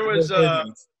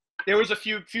 There was a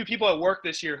few people at work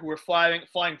this year who were flying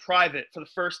private for the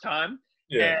first time.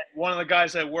 Yeah. And one of the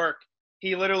guys at work,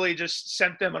 he literally just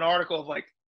sent them an article of like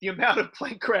the amount of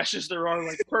plane crashes there are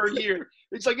like per year.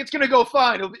 It's like, it's going to go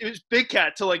fine. It was Big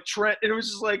Cat to like Trent. And it was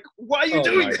just like, why are you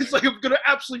doing this? Like, I'm going to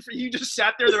absolutely, you just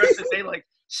sat there the rest of the day, like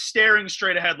staring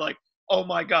straight ahead, like, oh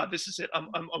my God, this is it.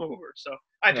 I'm over. So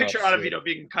I picture Ottavino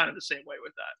being kind of the same way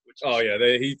with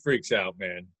that. He freaks out,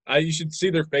 man. You should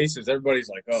see their faces. Everybody's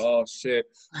like, oh shit.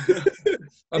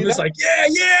 I'm just like,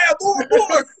 yeah, more.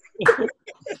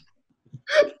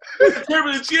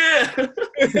 Turbulence, yeah.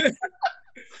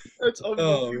 That's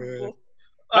unbelievable.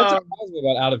 Oh, That's what me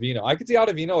about Ottavino. I could see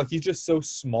Ottavino, like he's just so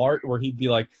smart where he'd be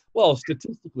like, well,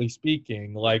 statistically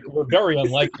speaking, like we're very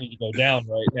unlikely to go down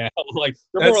right now. Like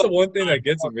that's the one thing that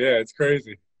gets him. Yeah, it's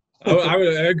crazy. I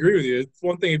agree with you. It's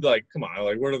one thing he'd be like, come on,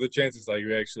 like what are the chances like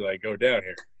you actually like go down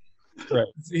here? Right.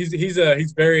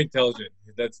 He's very intelligent.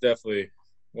 That's definitely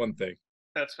one thing.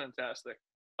 That's fantastic.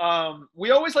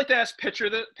 We always like to ask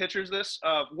pitchers this.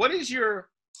 What is your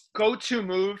go-to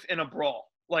move in a brawl?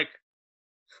 Like,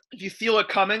 if you feel it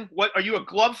coming, what are you a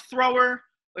glove thrower?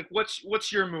 Like,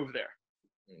 what's your move there?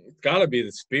 It's got to be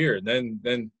the spear, then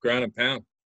ground and pound.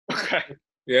 Okay.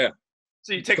 Yeah.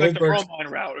 So you take like the Romine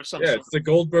route or something. Yeah, it's the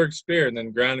Goldberg spear and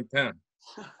then ground and pound.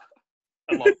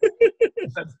 I love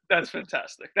that. That's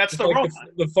fantastic. That's the Romine.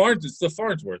 It's the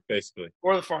Farnsworth, basically.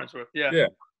 Or the Farnsworth, yeah. Yeah.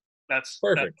 That's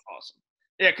perfect. That's awesome.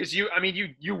 Yeah, because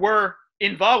you were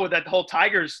involved with that whole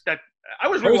Tigers. I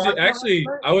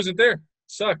wasn't there.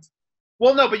 Sucked.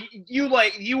 Well, no, but you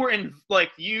were in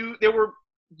there were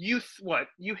youth. What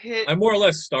you hit? I more or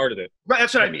less started it. Right,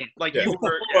 that's what I mean. Like you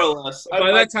were more or less.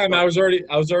 By that time, I was already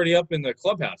up in the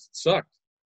clubhouse. It sucked.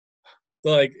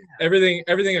 Like everything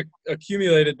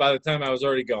accumulated by the time I was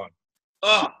already gone.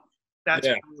 Oh, that's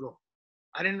brutal.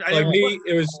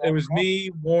 It was me,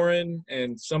 Warren,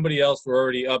 and somebody else were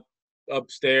already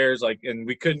upstairs. Like, and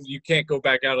you can't go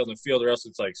back out on the field or else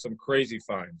it's like some crazy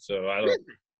fine. So I don't.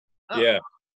 Oh. Yeah.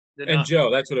 And Joe,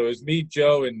 that's what it was. Me,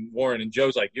 Joe, and Warren. And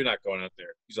Joe's like, "You're not going out there."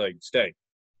 He's like, "Stay."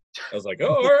 I was like,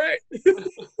 "Oh, all right."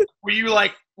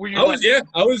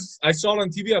 I saw it on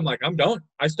TV. I'm like, "I'm done."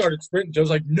 I started sprinting. Joe's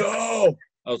like, "No."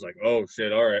 I was like, "Oh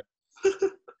shit, all right."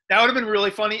 That would have been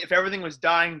really funny if everything was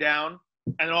dying down,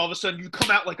 and then all of a sudden you come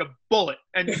out like a bullet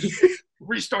and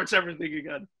restarts everything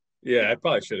again. Yeah, I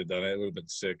probably should have done it. It would have been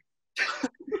sick.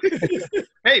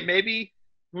 Hey, maybe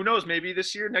who knows? Maybe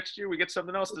next year we get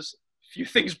something else. There's a few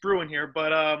things brewing here,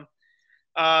 but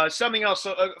something else.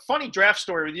 So, a funny draft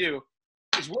story with you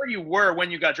is where you were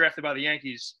when you got drafted by the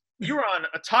Yankees. You were on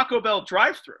a Taco Bell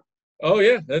drive-thru. Oh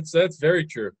yeah, that's very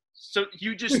true. So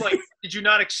you just did you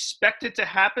not expect it to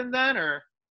happen then, or?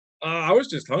 I was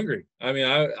just hungry. I mean,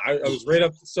 I was right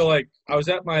up. So like I was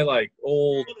at my like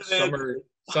old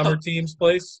summer team's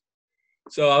place.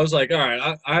 So I was like, all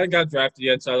right, I hadn't got drafted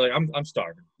yet. So I was like, I'm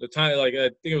starving. The time, like, I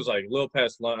think it was like a little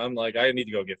past lunch. I'm like, I need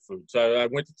to go get food. So I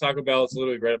went to Taco Bell. It's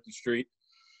literally right up the street.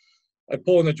 I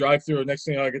pull in the drive-thru. Next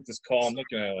thing I get this call. I'm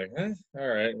looking at it like, all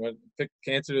right. Went pick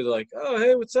cancer. They're like, oh,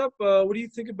 hey, what's up? What do you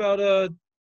think about,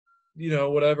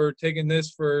 whatever, taking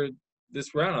this for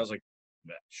this round? I was like,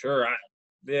 sure.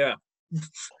 Yeah.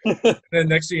 And then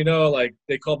next thing you know, like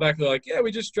they call back, they're like, yeah,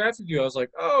 we just drafted you. I was like,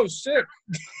 oh, sick.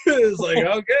 It's like,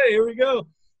 okay, here we go.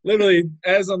 Literally,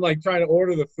 as I'm like trying to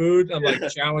order the food, I'm like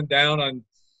chowing down on,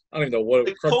 I don't even know what,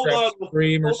 crunch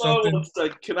cream or something. Hold on,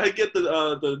 can I get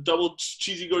the double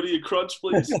cheesy gordita crunch,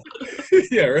 please?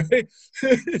 Yeah, right.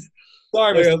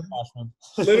 Sorry, Like, Mr. Cashman.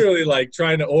 literally like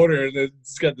trying to order, and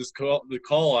it's got the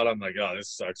call out. I'm like, oh,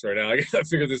 this sucks right now. I gotta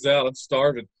figure this out. I'm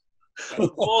starving. The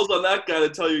ball's on that guy to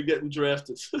tell you you're getting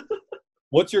drafted.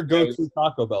 What's your go-to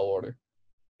Taco Bell order?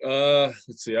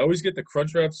 Let's see. I always get the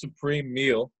Crunchwrap Supreme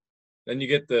meal. Then you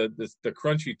get the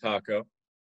crunchy taco,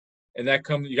 and that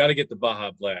comes. You got to get the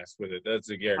Baja Blast with it. That's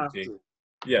a guarantee.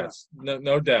 Yes,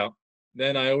 no doubt.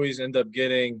 Then I always end up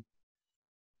getting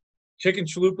chicken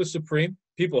chalupa supreme.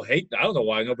 People hate that. I don't know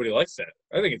why nobody likes that.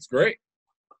 I think it's great.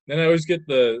 Then I always get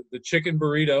the chicken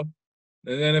burrito.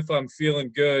 And then if I'm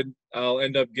feeling good, I'll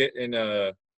end up getting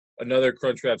another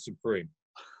Crunchwrap Supreme.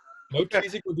 No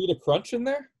cheesy gordita crunch in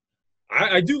there?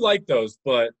 I do like those,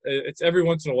 but it's every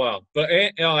once in a while. But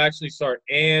I'll actually start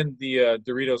and the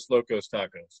Doritos Locos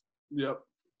Tacos. Yep.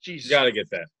 Jesus. You got to get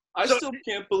that. I still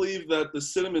can't believe that the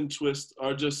cinnamon twists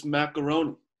are just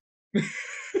macaroni.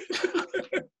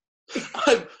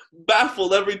 I'm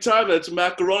baffled every time that it's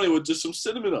macaroni with just some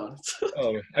cinnamon on it.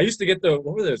 Oh, I used to get what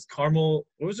were those caramel?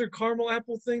 What was their caramel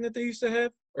apple thing that they used to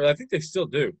have? Or I think they still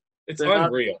do. It's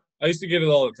unreal. I used to get it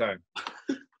all the time.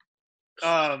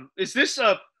 Is this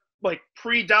like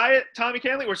pre-diet Tommy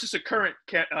Kahnle, or is this a current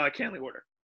Kahnle order?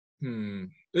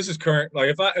 This is current.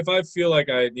 Like if I feel like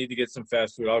I need to get some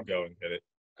fast food, I'll go and get it.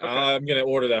 Okay. I'm gonna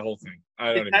order that whole thing.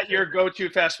 Is that your go-to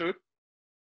fast food?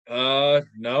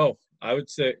 No. I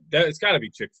would say that it's got to be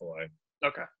Chick-fil-A.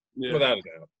 Okay. Yeah. Without a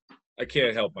doubt. I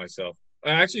can't help myself.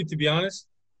 Actually, to be honest,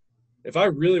 if I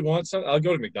really want something, I'll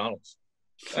go to McDonald's.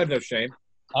 I have no shame.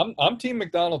 I'm team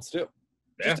McDonald's too.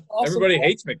 Yeah. Everybody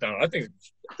hates McDonald's. I think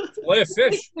it's filet of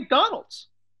fish. McDonald's.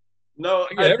 No,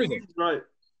 I get everything. Right.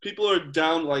 People are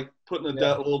down, like putting a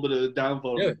little bit of a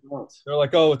downvote. Yeah. They're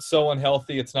like, oh, it's so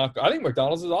unhealthy. It's not good. I think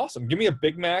McDonald's is awesome. Give me a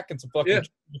Big Mac and some fucking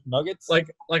nuggets.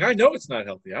 Like I know it's not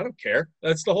healthy. I don't care.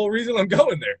 That's the whole reason I'm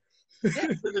going there.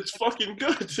 It's fucking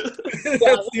good. That's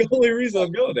the only reason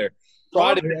I'm going there.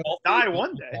 Try to be healthy. Die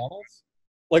one day.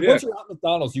 Like once you're at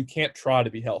McDonald's, you can't try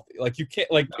to be healthy. Like you can't.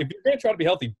 Like if you're gonna try to be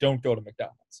healthy, don't go to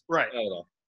McDonald's. Right. I don't know.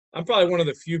 I'm probably one of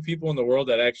the few people in the world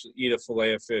that actually eat a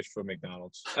fillet of fish from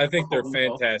McDonald's. I think they're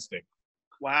fantastic.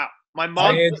 Wow. My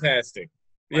mom. Fantastic.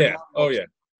 Yeah. Oh, yeah.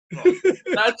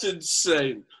 That's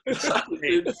insane.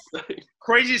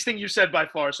 Craziest thing you said by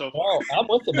far so far. Wow, I'm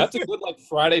with them. That's a good like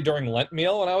Friday during Lent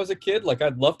meal when I was a kid. Like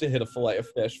I'd love to hit a fillet of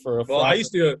fish for a. Well, I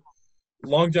used to go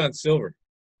Long John Silver.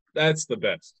 That's the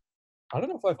best. I don't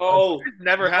know if I've. I've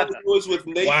never had that. It was with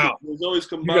Nathan. Wow. It was always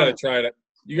combined. You gotta try it.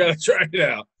 You gotta try it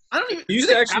out. I don't even. It used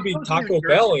to actually be Taco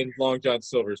Bell and Long John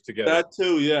Silver's together. That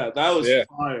too, yeah. That was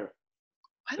fire.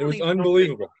 It was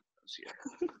unbelievable.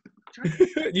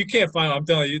 You can't find them. I'm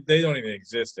telling you, they don't even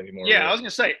exist anymore. Yeah, really. I was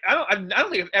gonna say I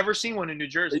don't think I've ever seen one in New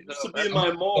Jersey. It used to be in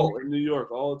my mall in New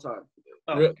York all the time.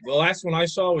 The last one I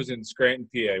saw was in Scranton,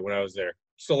 PA, when I was there.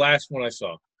 It's the last one I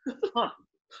saw. Huh.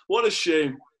 What a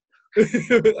shame.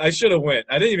 I should have went.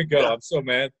 I didn't even go. I'm so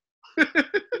mad.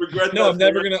 No, I'm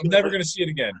never gonna see it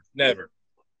again. Never.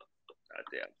 God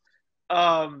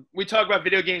damn. We talked about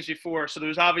video games before, so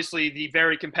there's obviously the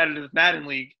very competitive Madden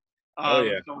League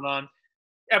going on.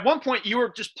 At one point, you were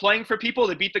just playing for people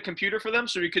to beat the computer for them,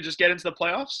 so you could just get into the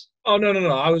playoffs. Oh no!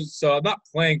 I'm not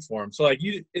playing for them. So like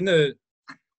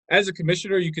as a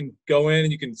commissioner, you can go in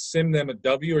and you can sim them a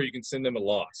W or you can send them a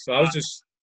loss. So I was just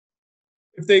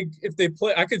if they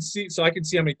play, I can see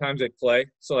how many times they play.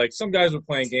 So like some guys were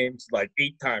playing games like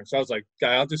 8 times. So I was like,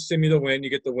 guy, I'll just sim you the win. You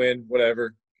get the win,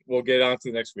 whatever. We'll get on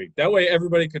to the next week. That way,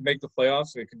 everybody could make the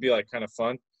playoffs and it could be like kind of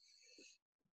fun.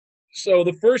 So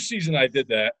the first season I did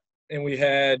that. And we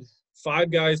had 5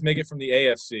 guys make it from the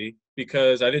AFC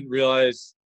because I didn't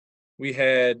realize we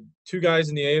had 2 guys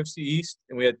in the AFC East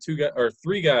and we had 3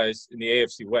 guys in the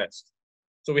AFC West.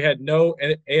 So we had no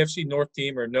AFC North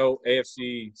team or no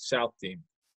AFC South team.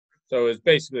 So it was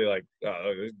basically like,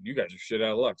 oh, you guys are shit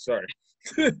out of luck. Sorry.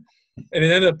 And it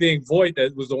ended up being Voight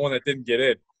that was the one that didn't get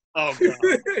in. Oh,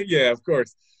 God. Yeah, of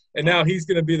course. And now he's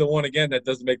going to be the one again that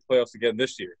doesn't make the playoffs again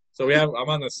this year. So I'm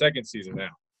on the second season now.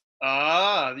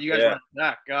 You guys ran it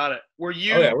back. Got it. Were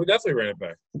you? Oh, yeah, we definitely ran it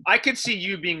back. I could see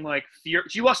you being like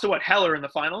fierce. You lost to what, Heller in the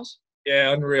finals?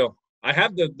 Yeah, unreal. I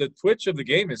have the Twitch of the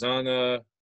game is on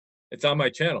it's on my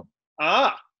channel.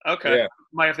 Okay. Yeah.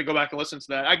 Might have to go back and listen to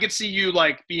that. I could see you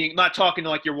like not talking to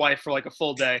like your wife for like a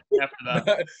full day after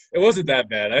that. It wasn't that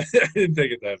bad. I didn't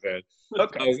think it that bad.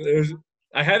 Okay.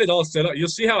 I had it all set up. You'll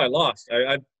see how I lost.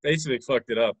 I basically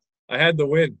fucked it up. I had the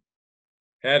win.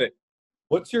 Had it.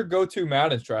 What's your go-to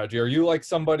Madden strategy? Are you like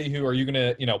somebody who are you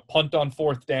gonna punt on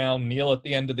 4th down, kneel at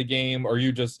the end of the game, or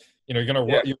you just you're gonna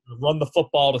run the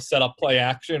football to set up play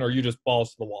action, or you just balls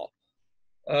to the wall?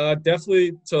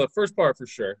 Definitely. So the first part for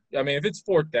sure. I mean, if it's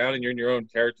fourth down and you're in your own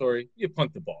territory, you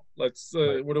punt the ball. Let's.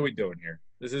 What are we doing here?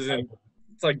 This isn't.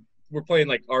 It's like we're playing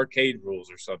like arcade rules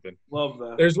or something. Love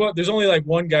that. There's only like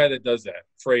one guy that does that.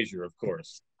 Frazier, of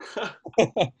course.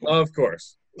 Of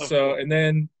course. So and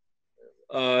then,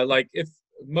 like if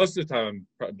most of the time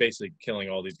I'm basically killing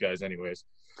all these guys anyways.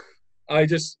 I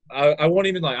won't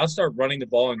even I'll start running the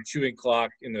ball and chewing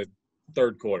clock in the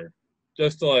third quarter,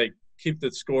 just to like keep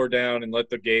the score down and let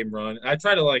the game run. I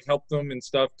try to like help them and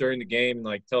stuff during the game and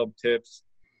like tell them tips,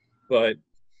 but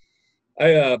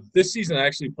this season I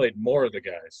actually played more of the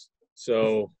guys,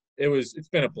 so it's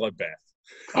been a bloodbath.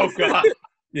 Oh God.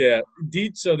 Yeah,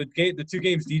 so the 2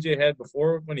 games DJ had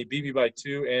before when he beat me by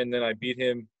 2, and then I beat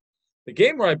him. The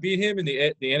game where I beat him in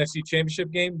the NFC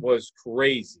Championship game was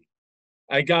crazy.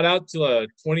 I got out to a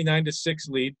 29-6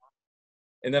 lead,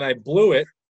 and then I blew it,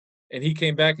 and he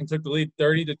came back and took the lead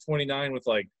 30-29 with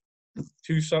like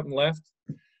 2 something left.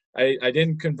 I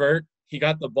didn't convert. He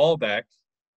got the ball back,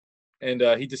 and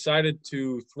he decided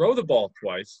to throw the ball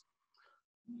twice.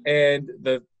 And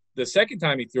the second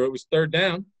time he threw it was third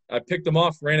down. I picked him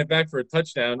off, ran it back for a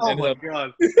touchdown. Oh my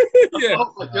God. Yeah.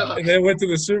 Oh my God. And then went to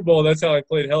the Super Bowl. That's how I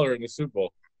played Heller in the Super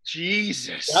Bowl.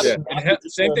 Jesus. Yeah. And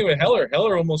same thing with Heller.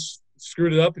 Heller almost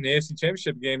screwed it up in the AFC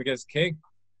Championship game against King.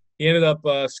 He ended up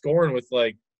scoring with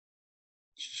I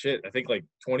think like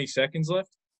 20 seconds left.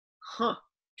 Huh.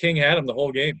 King had him the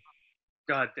whole game.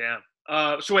 God damn.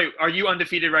 So wait, are you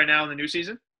undefeated right now in the new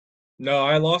season? No,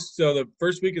 I lost. So the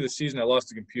first week of the season, I lost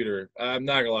the computer. I'm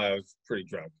not gonna lie, I was pretty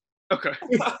drunk. Okay.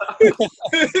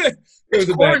 It was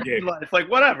a bad game. Life, like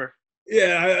whatever.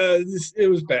 Yeah, it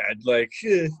was bad. Like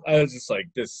I was just like,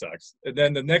 this sucks. And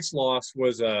then the next loss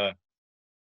was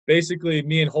basically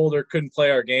me and Holder couldn't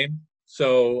play our game,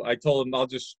 so I told him I'll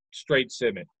just straight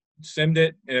sim it. Simmed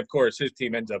it, and of course his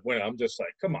team ends up winning. I'm just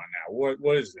like, come on now,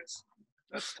 what is this?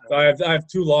 So I have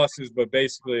 2 losses, but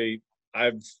basically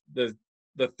I've the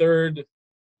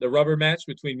rubber match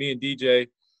between me and DJ.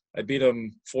 I beat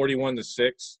him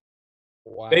 41-6.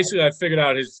 Wow. Basically, I figured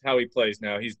out how he plays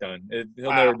now. He's done.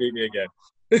 He'll never beat me again.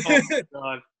 Oh my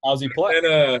God. How's he play?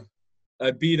 And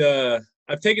I beat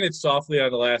I've taken it softly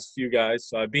on the last few guys.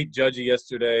 So I beat Judgy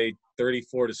yesterday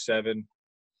 34-7.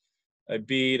 I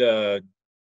beat who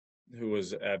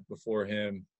was at before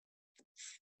him?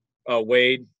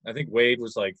 Wade. I think Wade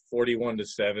was like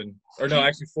 41-7. Or no,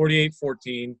 actually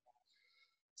 48-14.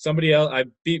 Somebody else, I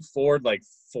beat Ford like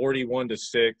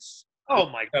 41-6. Oh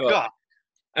my God.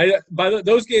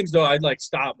 Those games though, I'd like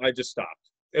stop. I just stopped.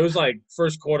 It was like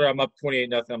first quarter, I'm up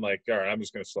 28-0. I'm like, all right, I'm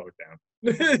just gonna slow it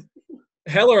down.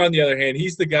 Heller, on the other hand,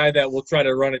 he's the guy that will try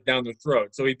to run it down the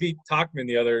throat. So he beat Talkman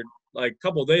the other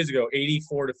couple of days ago,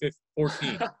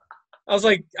 84-14. I was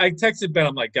like, I texted Ben.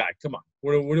 I'm like, God, come on,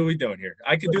 what are we doing here?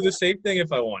 I could do the same thing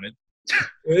if I wanted.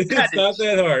 It's not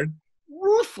that hard.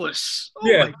 Ruthless. Oh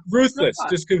Yeah, ruthless, God.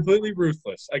 just completely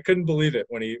ruthless. I couldn't believe it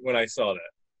when I saw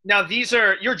that. Now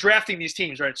you're drafting these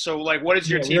teams, right? So like, what is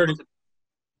your team?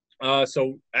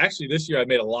 So actually, this year I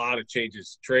made a lot of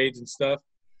changes, trades and stuff.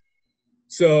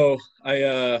 So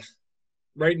I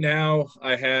right now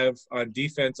I have on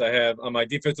defense. I have on my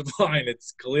defensive line.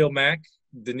 It's Khalil Mack,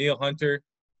 Daniil Hunter,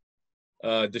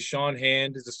 Deshaun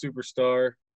Hand is a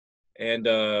superstar, and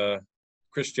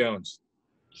Chris Jones.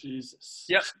 Jesus.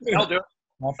 Yep, I'll do it.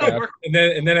 Okay.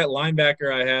 And then at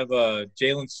linebacker I have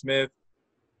Jalen Smith,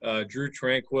 Drew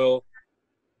Tranquil,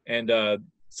 and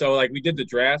so like we did the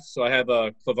draft. So I have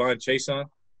Clavon Chason,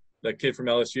 the kid from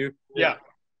LSU. Yeah.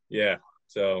 Yeah.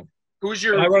 So Who's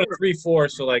your? I run a 3-4,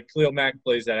 so like Khalil Mack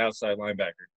plays that outside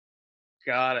linebacker.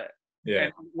 Got it. Yeah.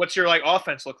 And what's your like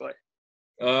offense look like?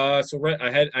 So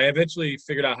I eventually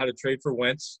figured out how to trade for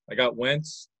Wentz. I got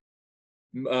Wentz.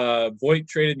 Voigt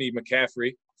traded me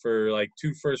McCaffrey for like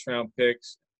 2 first-round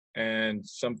picks and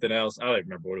something else. I don't even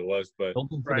remember what it was, but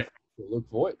Right. Luke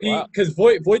Voigt. Wow. because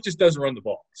Voigt just doesn't run the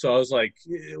ball. So I was like,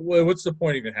 what's the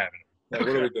point of even having him? Like,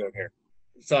 what are we doing here?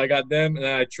 So I got them, and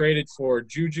then I traded for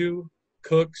Juju,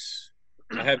 Cooks.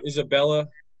 I have Isabella,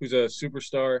 who's a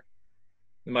superstar.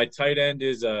 And my tight end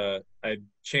is I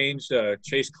changed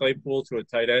Chase Claypool to a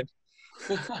tight end.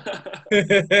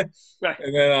 Right.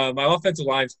 And then my offensive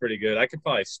line's pretty good. I could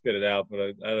probably spit it out, but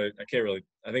I can't really.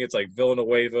 I think it's like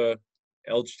Villanueva,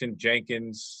 Elgton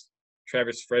Jenkins,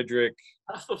 Travis Frederick.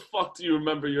 How the fuck do you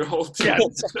remember your whole team? Yeah,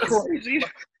 it's crazy.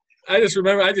 I just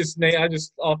remember. I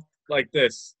just off like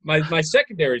this. My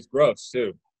secondary's gross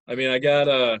too. I mean, I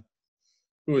got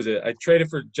who was it? I traded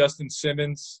for Justin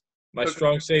Simmons. My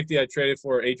strong safety, I traded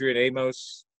for Adrian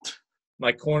Amos.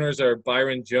 My corners are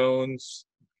Byron Jones,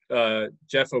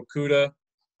 Jeff Okuda,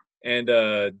 and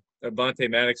Avonte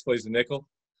Maddox plays the nickel.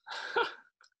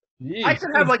 I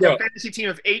could have like a fantasy team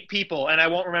of 8 people, and I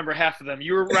won't remember half of them.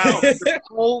 You were around the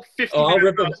whole 50. I'll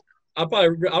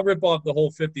rip off the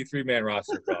whole 53-man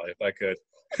roster probably if I could.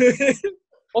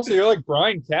 Also, you're like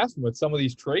Brian Cashman with some of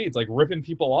these trades, like ripping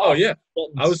people off. Oh yeah,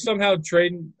 I was somehow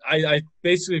trading. I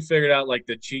basically figured out like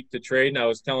the cheat to trade, and I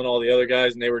was telling all the other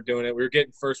guys, and they were doing it. We were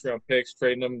getting first-round picks,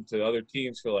 trading them to other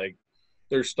teams for like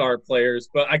their star players.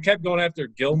 But I kept going after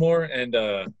Gilmore and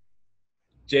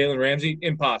Jalen Ramsey.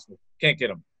 Impossible. Can't get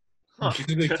them.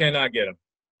 Physically cannot get them.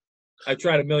 I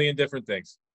tried a million different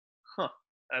things. Huh.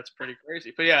 That's pretty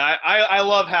crazy. But yeah, I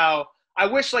love how I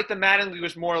wish like the Madden League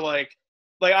was more like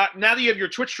now that you have your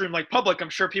Twitch stream like public, I'm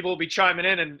sure people will be chiming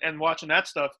in and watching that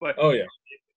stuff. But oh yeah,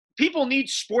 people need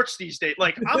sports these days.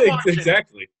 Like I'm watching,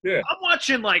 exactly. Yeah, I'm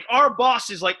watching like our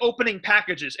boss is like opening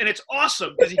packages, and it's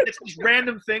awesome because he gets these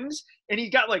random things, and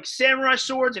he got like samurai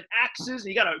swords and axes, and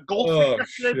he got a goldfish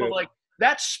yesterday. But like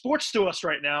that's sports to us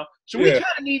right now. So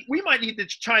we might need to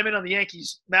chime in on the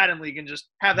Yankees Madden League and just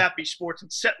have that be sports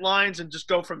and set lines and just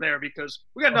go from there because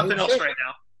we got nothing else right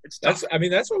now.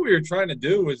 That's what we were trying to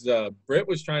do was Britt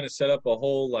was trying to set up a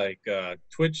whole like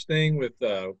Twitch thing with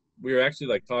we were actually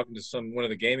like talking to one of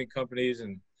the gaming companies,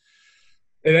 and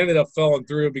it ended up falling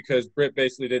through because Britt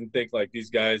basically didn't think like these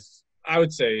guys. I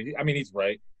would say, I mean, he's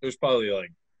right. There's probably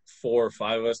like 4 or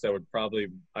 5 of us that would probably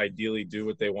ideally do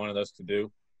what they wanted us to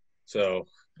do. So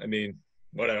I mean,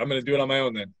 whatever. I'm gonna do it on my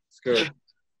own then. It's good.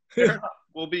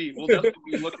 We'll definitely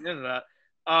be looking into that.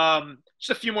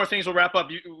 Just a few more things we'll wrap up.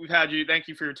 We've had you. Thank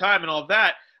you for your time and all of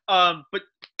that. But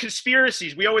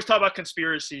conspiracies. We always talk about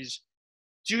conspiracies.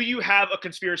 Do you have a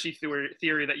conspiracy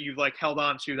theory that you've like held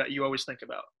on to that you always think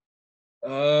about?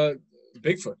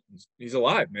 Bigfoot. He's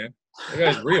alive, man. That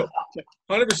guy's real.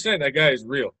 100%. That guy is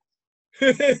real.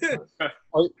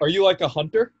 Are you like a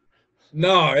hunter?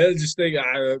 No, I just think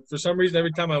for some reason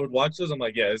every time I would watch this, I'm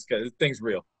like, yeah, this thing's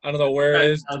real. I don't know where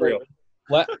it is. It's real.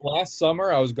 Last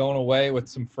summer, I was going away with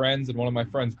some friends and one of my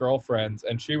friend's girlfriends,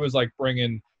 and she was like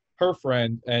bringing her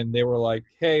friend, and they were like,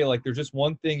 hey, like there's just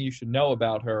one thing you should know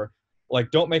about her. Like,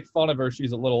 don't make fun of her.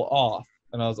 She's a little off.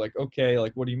 And I was like, okay,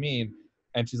 like, what do you mean?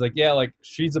 And she's like, yeah, like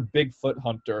she's a Bigfoot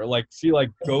hunter. Like she like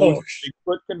goes to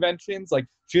Bigfoot conventions. Like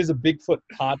she has a Bigfoot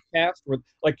podcast where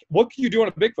like, what can you do on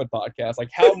a Bigfoot podcast? Like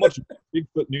how much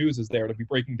Bigfoot news is there to be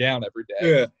breaking down every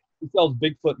day? Yeah. She sells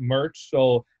Bigfoot merch.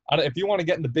 So if you want to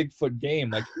get in the Bigfoot game,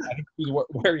 like I think this is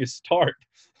where you start.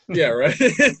 Yeah, right.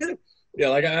 Yeah,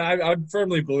 like I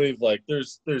firmly believe like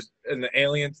there's in the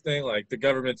aliens thing, like the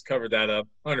government's covered that up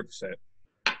 100%.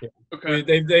 Yeah.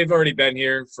 Okay. They've already been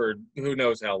here for who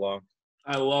knows how long.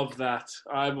 I love that.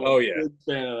 I'm a big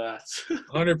fan of that.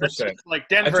 100%. Like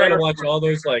Denver. I try to watch all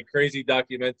those like crazy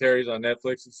documentaries on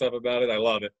Netflix and stuff about it. I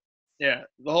love it. Yeah,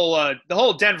 the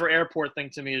whole Denver airport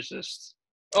thing to me is just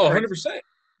 100%.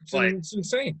 It's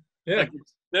insane. Yeah. Like,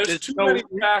 there's too many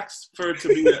facts for it to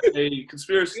be a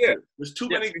conspiracy. Yeah. There's too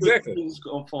many things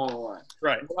going to fall in line.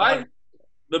 Right.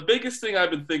 The biggest thing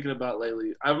I've been thinking about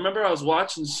lately, I remember I was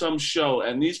watching some show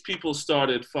and these people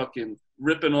started fucking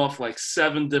ripping off like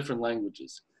 7 different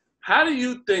languages. How do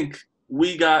you think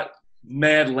we got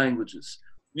mad languages?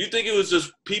 You think it was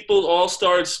just people all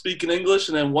started speaking English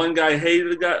and then one guy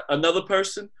hated another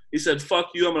person? He said, fuck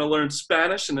you, I'm going to learn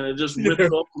Spanish, and then it just ripped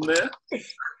off from there?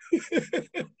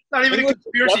 Not even a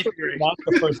conspiracy theory.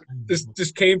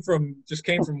 Just came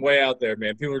from way out there,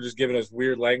 man. People are just giving us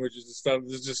weird languages and stuff.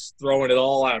 Just throwing it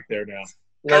all out there now.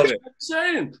 Love That's it. what I'm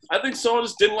saying. I think someone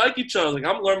just didn't like each other. Like,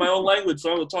 I'm going to learn my own language,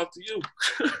 so I'm going to talk to you.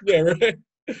 Yeah,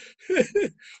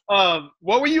 right.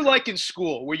 What were you like in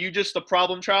school? Were you just a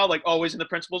problem child, like always in the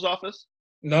principal's office?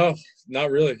 No, not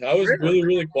really. I was really,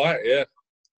 really quiet, yeah.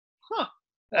 Huh.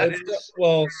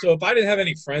 Well, so if I didn't have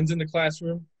any friends in the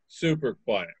classroom, super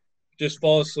quiet. Just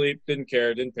fall asleep, didn't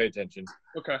care, didn't pay attention.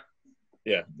 Okay.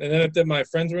 Yeah. And then if my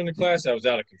friends were in the class, I was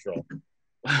out of control.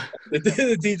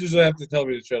 The teachers would have to tell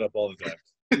me to shut up all the time.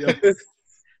 Yeah.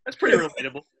 That's pretty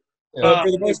relatable.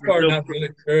 For the most part, not really,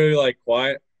 very like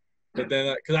quiet. But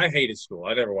then, because I hated school.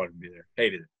 I never wanted to be there.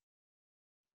 Hated it.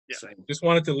 Yeah. Just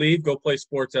wanted to leave, go play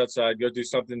sports outside, go do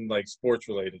something like sports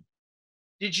related.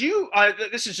 Did you,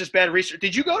 this is just bad research.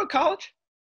 Did you go to college?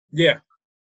 Yeah.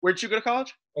 Where did you go to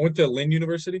college? I went to Lynn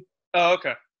University. Oh,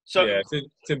 okay. So yeah,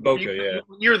 it's in Boca, yeah.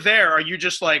 When you're there, are you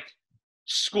just like,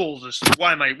 school, just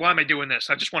why am I doing this?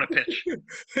 I just want to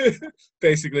pitch.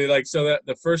 Basically, like, so that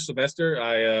the first semester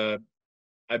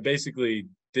I basically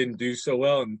didn't do so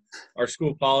well, and our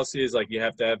school policy is like you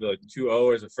have to have a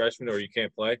 2.0 as a freshman or you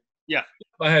can't play. Yeah.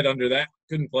 I had under that,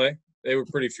 couldn't play. They were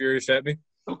pretty furious at me.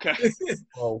 Okay.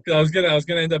 Oh. I was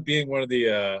gonna end up being one of the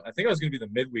I think I was gonna be the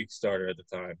midweek starter at the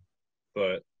time,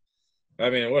 but I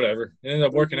mean whatever. It ended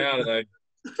up working out, and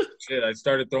shit, I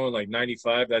started throwing like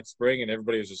 95 that spring, and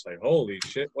everybody was just like, "Holy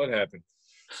shit, what happened?"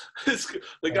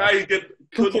 The guy who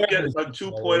couldn't get a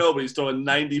 2.0, but he's throwing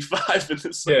 95 in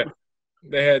the summer.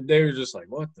 Yeah, they were just like,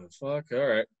 "What the fuck?" All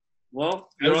right. Well,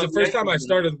 It was the first time I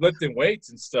started lifting weights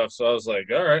and stuff, so I was like,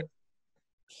 "All right."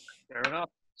 Fair enough.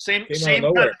 Same Came out of kind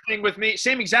nowhere. of thing with me.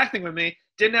 Same exact thing with me.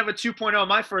 Didn't have a 2.0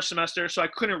 my first semester, so I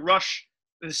couldn't rush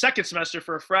in the second semester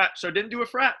for a frat, so I didn't do a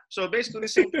frat. So basically the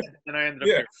same thing, and I ended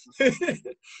up Yeah.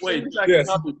 Wait, Yes.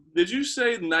 did you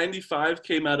say 95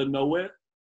 came out of nowhere?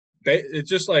 It's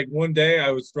just like one day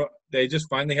they just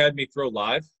finally had me throw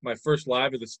live, my first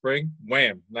live of the spring.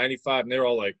 Wham, 95, and they were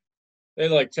all like, they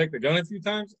like checked the gun a few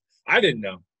times. I didn't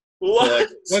know. What?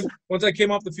 So like, once I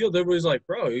came off the field, everybody's like,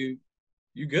 "Bro, you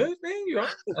good, man? You all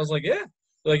right?" I was like, "Yeah."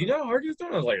 They're like, "You know how hard you're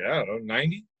throwing?" I was like, "I don't know,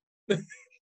 90." And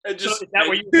So just is that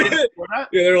what you did before that?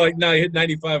 Yeah, they're like, "No, you hit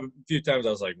 95 a few times."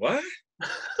 I was like, "What?"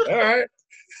 All right.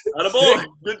 attaboy.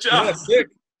 Good job. Yeah, sick.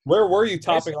 Where were you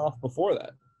topping off before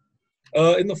that?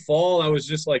 In the fall, I was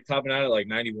just like topping out at like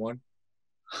 91.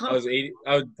 I was 80.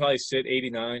 I would probably sit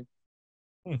 89.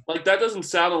 Like, that doesn't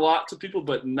sound a lot to people,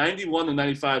 but 91 and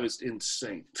 95 is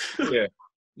insane. Yeah,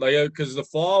 like because the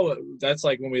fall, that's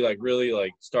like when we like really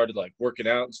like started like working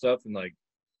out and stuff, and like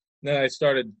then I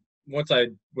started once I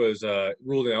was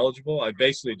ruled ineligible. I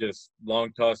basically just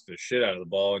long tossed the shit out of the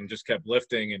ball and just kept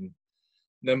lifting, and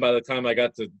then by the time I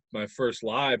got to my first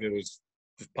live, it was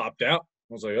just popped out.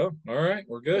 I was like, "Oh, all right,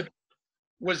 we're good."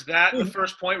 Was that the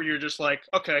first point where you were just like,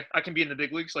 okay, I can be in the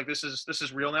big leagues? Like this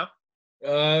is real now?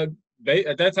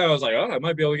 At that time, I was like, "Oh, I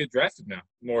might be able to get drafted now,"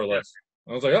 more or less.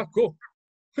 I was like, "Oh, cool."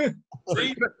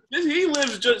 See, he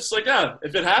lives just like,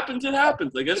 if it happens, it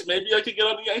happens. I guess maybe I could get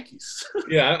on the Yankees.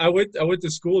 Yeah, I went to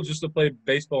school just to play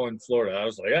baseball in Florida. I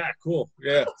was like, cool.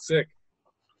 Yeah, sick.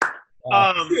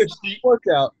 Worked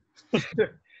out.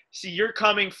 See, you're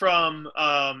coming from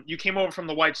you came over from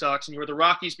the White Sox, and you were the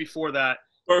Rockies before that.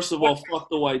 First of all, fuck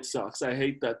the White Sox. I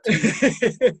hate that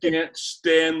team. Can't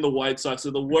stand the White Sox.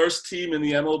 They're the worst team in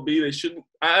the MLB. They shouldn't.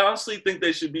 I honestly think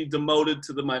they should be demoted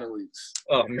to the minor leagues.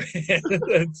 Oh man,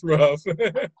 that's rough.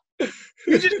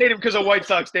 You just hate him because of White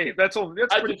Sox, Dave. That's all.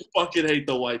 That's I pretty. just fucking hate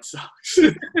the White Sox.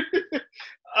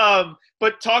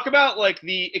 But talk about like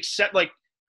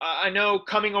I know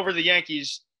coming over the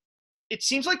Yankees, it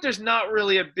seems like there's not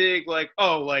really a big like,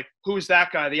 oh, like who's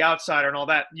that guy, the outsider and all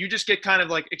that. You just get kind of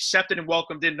like accepted and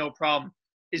welcomed in, no problem.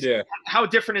 How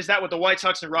different is that with the White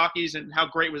Sox and Rockies, and how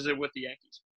great was it with the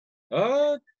Yankees?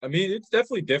 I mean, it's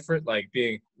definitely different, like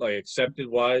being like accepted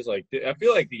wise. Like I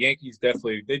feel like the Yankees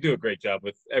they do a great job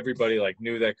with everybody like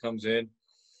new that comes in.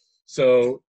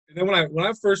 So and then when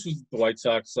I first was the White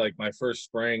Sox, like my first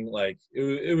spring, like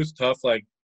it was tough. Like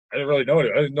I didn't really know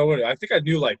it. I didn't know it. I think I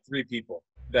knew like 3 people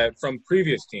that from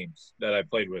previous teams that I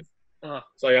played with.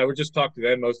 So like, I would just talk to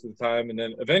them most of the time, and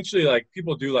then eventually like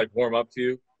people do like warm up to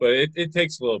you, but it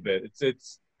takes a little bit.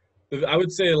 It's I would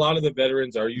say a lot of the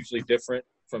veterans are usually different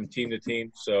from team to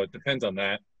team, so it depends on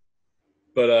that.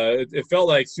 But it felt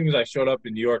like as soon as I showed up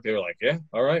in New York, they were like, "Yeah,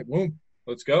 all right, boom,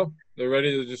 let's go." They're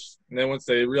ready to just. And then once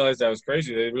they realized I was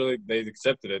crazy, they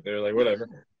accepted it. They were like, "Whatever."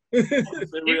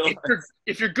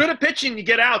 If you're good at pitching, you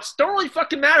get outs. Don't really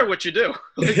fucking matter what you do.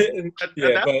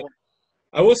 Yeah, but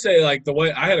I will say like the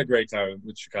way I had a great time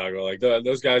with Chicago. Like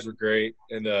those guys were great,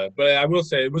 and but I will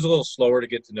say it was a little slower to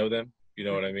get to know them. You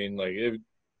know what I mean? Like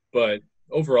but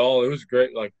overall, it was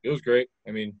great. Like it was great.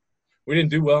 I mean, we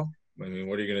didn't do well. I mean,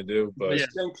 what are you gonna do? But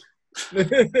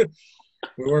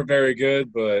we weren't very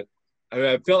good. But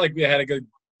I felt like we had a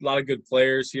lot of good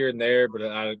players here and there,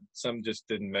 but some just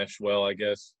didn't mesh well, I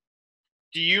guess.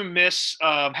 Do you miss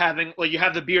having like you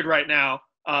have the beard right now?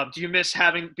 Do you miss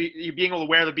you being able to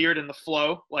wear the beard in the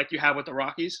flow like you have with the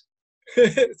Rockies?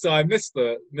 So I miss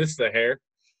the hair.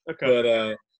 Okay.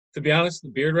 But to be honest, the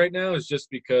beard right now is just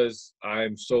because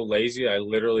I'm so lazy. I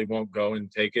literally won't go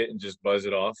and take it and just buzz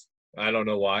it off. I don't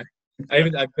know why.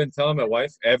 I've been telling my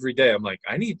wife every day. I'm like,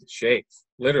 I need to shave.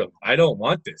 Literally, I don't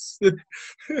want this.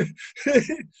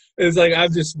 It's like I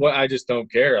just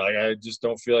don't care. Like I just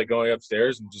don't feel like going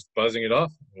upstairs and just buzzing it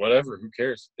off. Whatever, who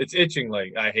cares? It's itching.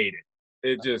 Like I hate it.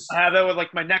 I have that with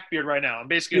like my neck beard right now. I'm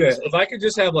basically if I could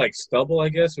just have like stubble, I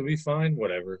guess it would be fine.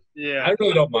 Whatever. Yeah. I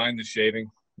really don't mind the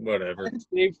shaving. Whatever. I've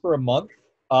shaved for a month.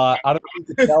 I don't know if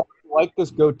you can tell. Like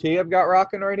this goatee I've got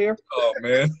rocking right here. Oh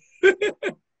man.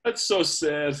 That's so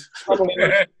sad. Coming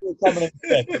in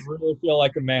thick. I really feel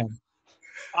like a man.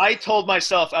 I told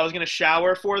myself I was going to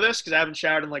shower for this because I haven't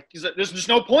showered in like – there's just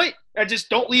no point. I just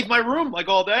don't leave my room like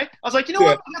all day. I was like, you know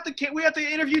what? We have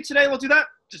to interview today. We'll do that.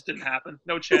 Just didn't happen.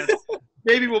 No chance.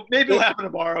 Maybe we'll happen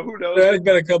tomorrow. Who knows?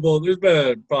 There's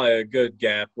been probably a good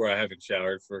gap where I haven't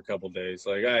showered for a couple days.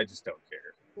 Like, I just don't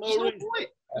care. There's no point.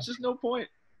 There's just no point.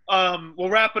 We'll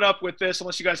wrap it up with this,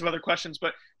 unless you guys have other questions.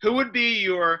 But who would be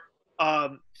your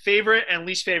favorite and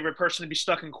least favorite person to be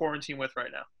stuck in quarantine with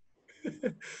right now?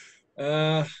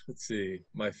 Let's see.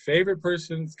 My favorite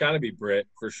person's got to be Britt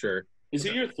for sure. Is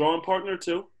he your throwing partner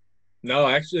too? No,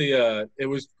 actually, it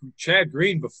was Chad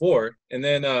Green before, and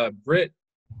then Britt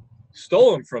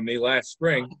stole him from me last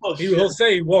spring. Oh, He'll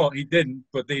say he won't. He didn't,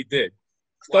 but he did.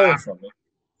 Stole him from me.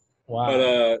 Wow.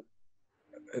 But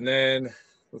and then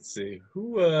let's see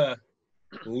who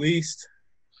least.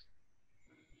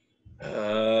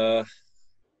 Trying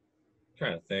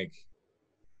to think.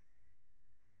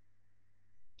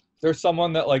 There's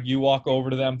someone that like you walk over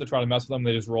to them to try to mess with them,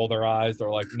 they just roll their eyes.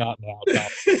 They're like, not now.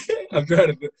 I'm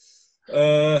trying to.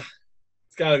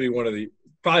 It's got to be one of the.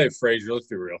 Probably Frazier. Let's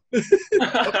be real.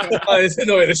 It's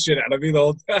annoying the shit out of me the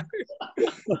whole time.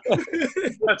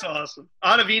 That's awesome.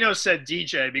 Ottavino said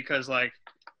DJ because like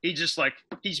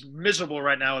he's miserable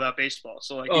right now without baseball.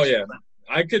 So like. Oh yeah,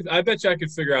 I bet you I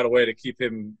could figure out a way to keep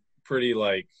him pretty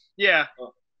like. Yeah.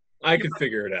 I could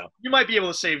figure it out. You might be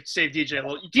able to save DJ a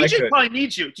little. DJ probably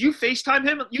needs you. Do you FaceTime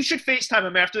him? You should FaceTime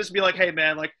him after this and be like, hey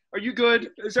man, like, are you good?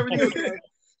 Is everything okay?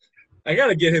 I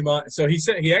gotta get him on. So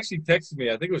he actually texted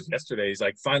me. I think it was yesterday. He's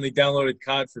like, finally downloaded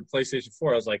COD for PlayStation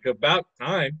 4. I was like, about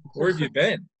time. Where have you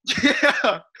been?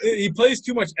 Yeah. He plays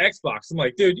too much Xbox. I'm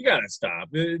like, dude, you gotta stop.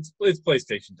 It's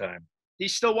PlayStation time.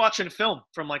 He's still watching film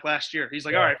from like last year. He's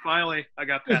like, all right, finally, I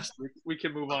got past. We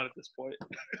can move on at this point.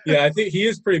 Yeah, I think he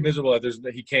is pretty miserable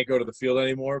that he can't go to the field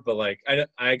anymore. But like,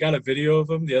 I got a video of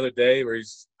him the other day where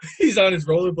he's on his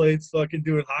rollerblades, fucking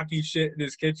doing hockey shit in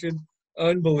his kitchen.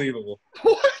 Unbelievable.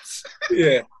 What?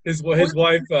 Yeah, his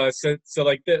wife sent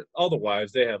like all the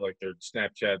wives, they have like their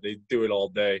Snapchat, they do it all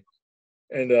day,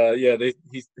 and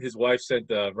his wife sent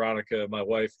Veronica, my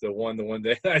wife, the one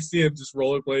day I see him just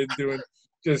rollerblading, doing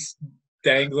just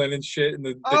dangling and shit in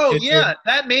the kitchen. Yeah,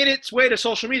 that made its way to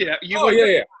social media. You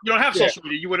don't have social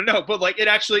media, you wouldn't know, but like it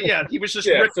actually, he was just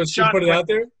ripping so she shots. Put it out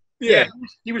there. Yeah,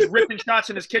 he was ripping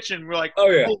shots in his kitchen. We're like, oh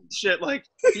yeah, holy shit! Like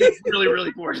he's really,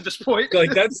 really bored at this point.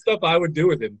 Like that's stuff I would do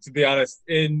with him, to be honest.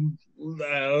 And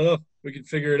I don't know, we can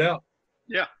figure it out.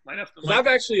 Yeah, might have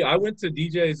to. I went to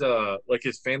DJ's like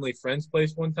his family friend's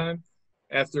place one time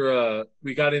after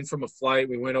we got in from a flight.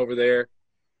 We went over there,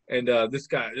 and this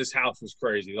house was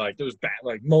crazy. Like there was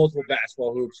multiple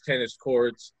basketball hoops, tennis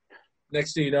courts.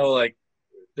 Next thing you know, like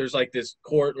there's like this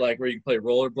court like where you can play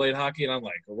rollerblade hockey, and I'm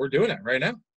like, well, we're doing that right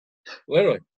now.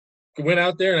 Literally. We went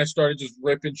out there and I started just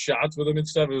ripping shots with him and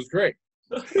stuff. It was great.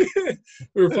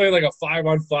 We were playing like a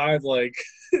 5-on-5 like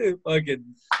fucking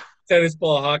tennis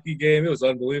ball hockey game. It was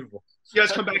unbelievable. You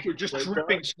guys come back here just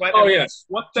dripping sweat. Oh yes.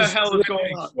 What the hell is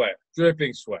going on?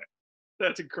 Dripping sweat.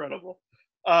 That's incredible.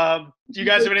 Do you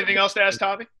guys have anything else to ask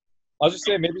Tommy? I'll just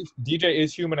say maybe DJ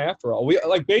is human after all. We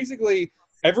like basically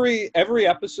every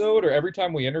episode or every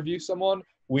time we interview someone,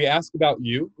 we ask about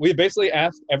you. We basically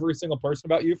ask every single person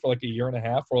about you for like a year and a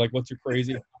half. We're like, what's your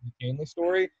crazy Kahnle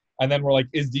story? And then we're like,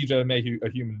 is DJ Mayhew a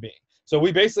human being? So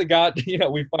we basically got,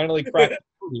 we finally cracked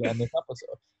on this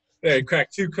episode. Yeah,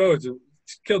 cracked 2 codes.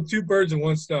 Killed 2 birds in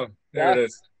 1 stone. There it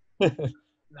is.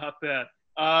 Not bad.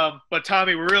 But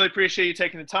Tommy, we really appreciate you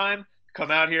taking the time to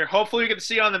come out here. Hopefully we get to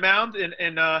see you on the mound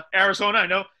in Arizona. I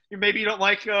know maybe you don't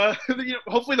like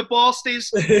hopefully the ball stays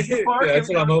in the park. Yeah, that's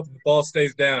what I'm hoping. The ball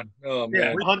stays down. Oh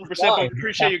man. Yeah, 100%. We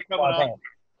appreciate you coming on.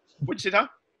 What'd you say, Tom?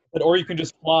 Or you can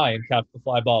just fly and catch the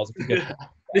fly balls if you get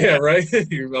Yeah, right.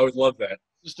 You always love that.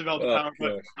 Just develop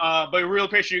the power. But we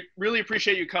really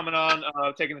appreciate you coming on,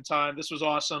 taking the time. This was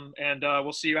awesome, and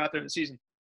we'll see you out there in the season.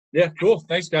 Yeah, cool.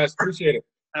 Thanks, guys. Appreciate it.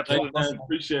 Absolutely.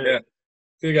 Appreciate it.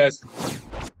 See you guys.